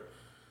journey where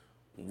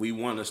we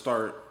want to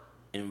start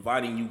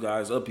inviting you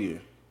guys up here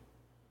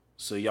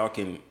so y'all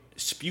can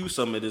spew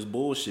some of this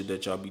bullshit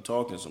that y'all be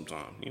talking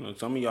sometimes. You know,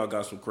 some of y'all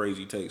got some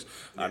crazy takes.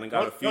 Yeah. I done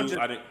got a few.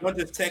 Don't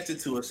just text it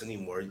to us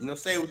anymore. You know,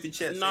 say it with your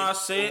chest. Nah,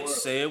 say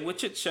it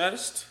with your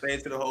chest. Say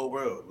it to the whole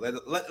world.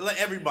 Let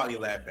everybody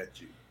laugh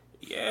at you.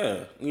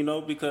 Yeah, you know,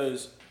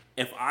 because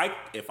if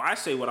I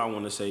say what I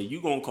want to say,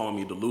 you gonna call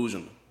me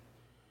delusional.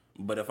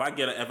 But if I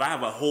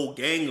have a whole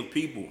gang of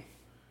people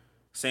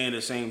saying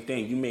the same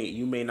thing, you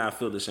may not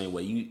feel the same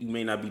way. You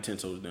may not be 10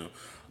 toes down.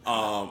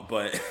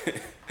 But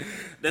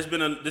this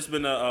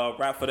been a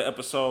wrap for the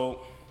episode.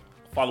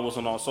 Follow us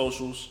on all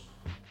socials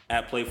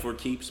at Play for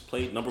Keeps.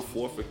 Play number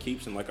 4 for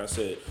Keeps. And like I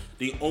said,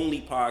 the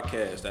only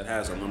podcast that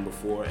has a number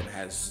 4 and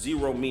has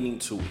zero meaning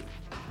to it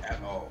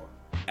at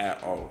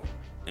all.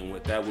 And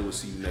with that, we will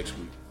see you next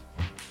week.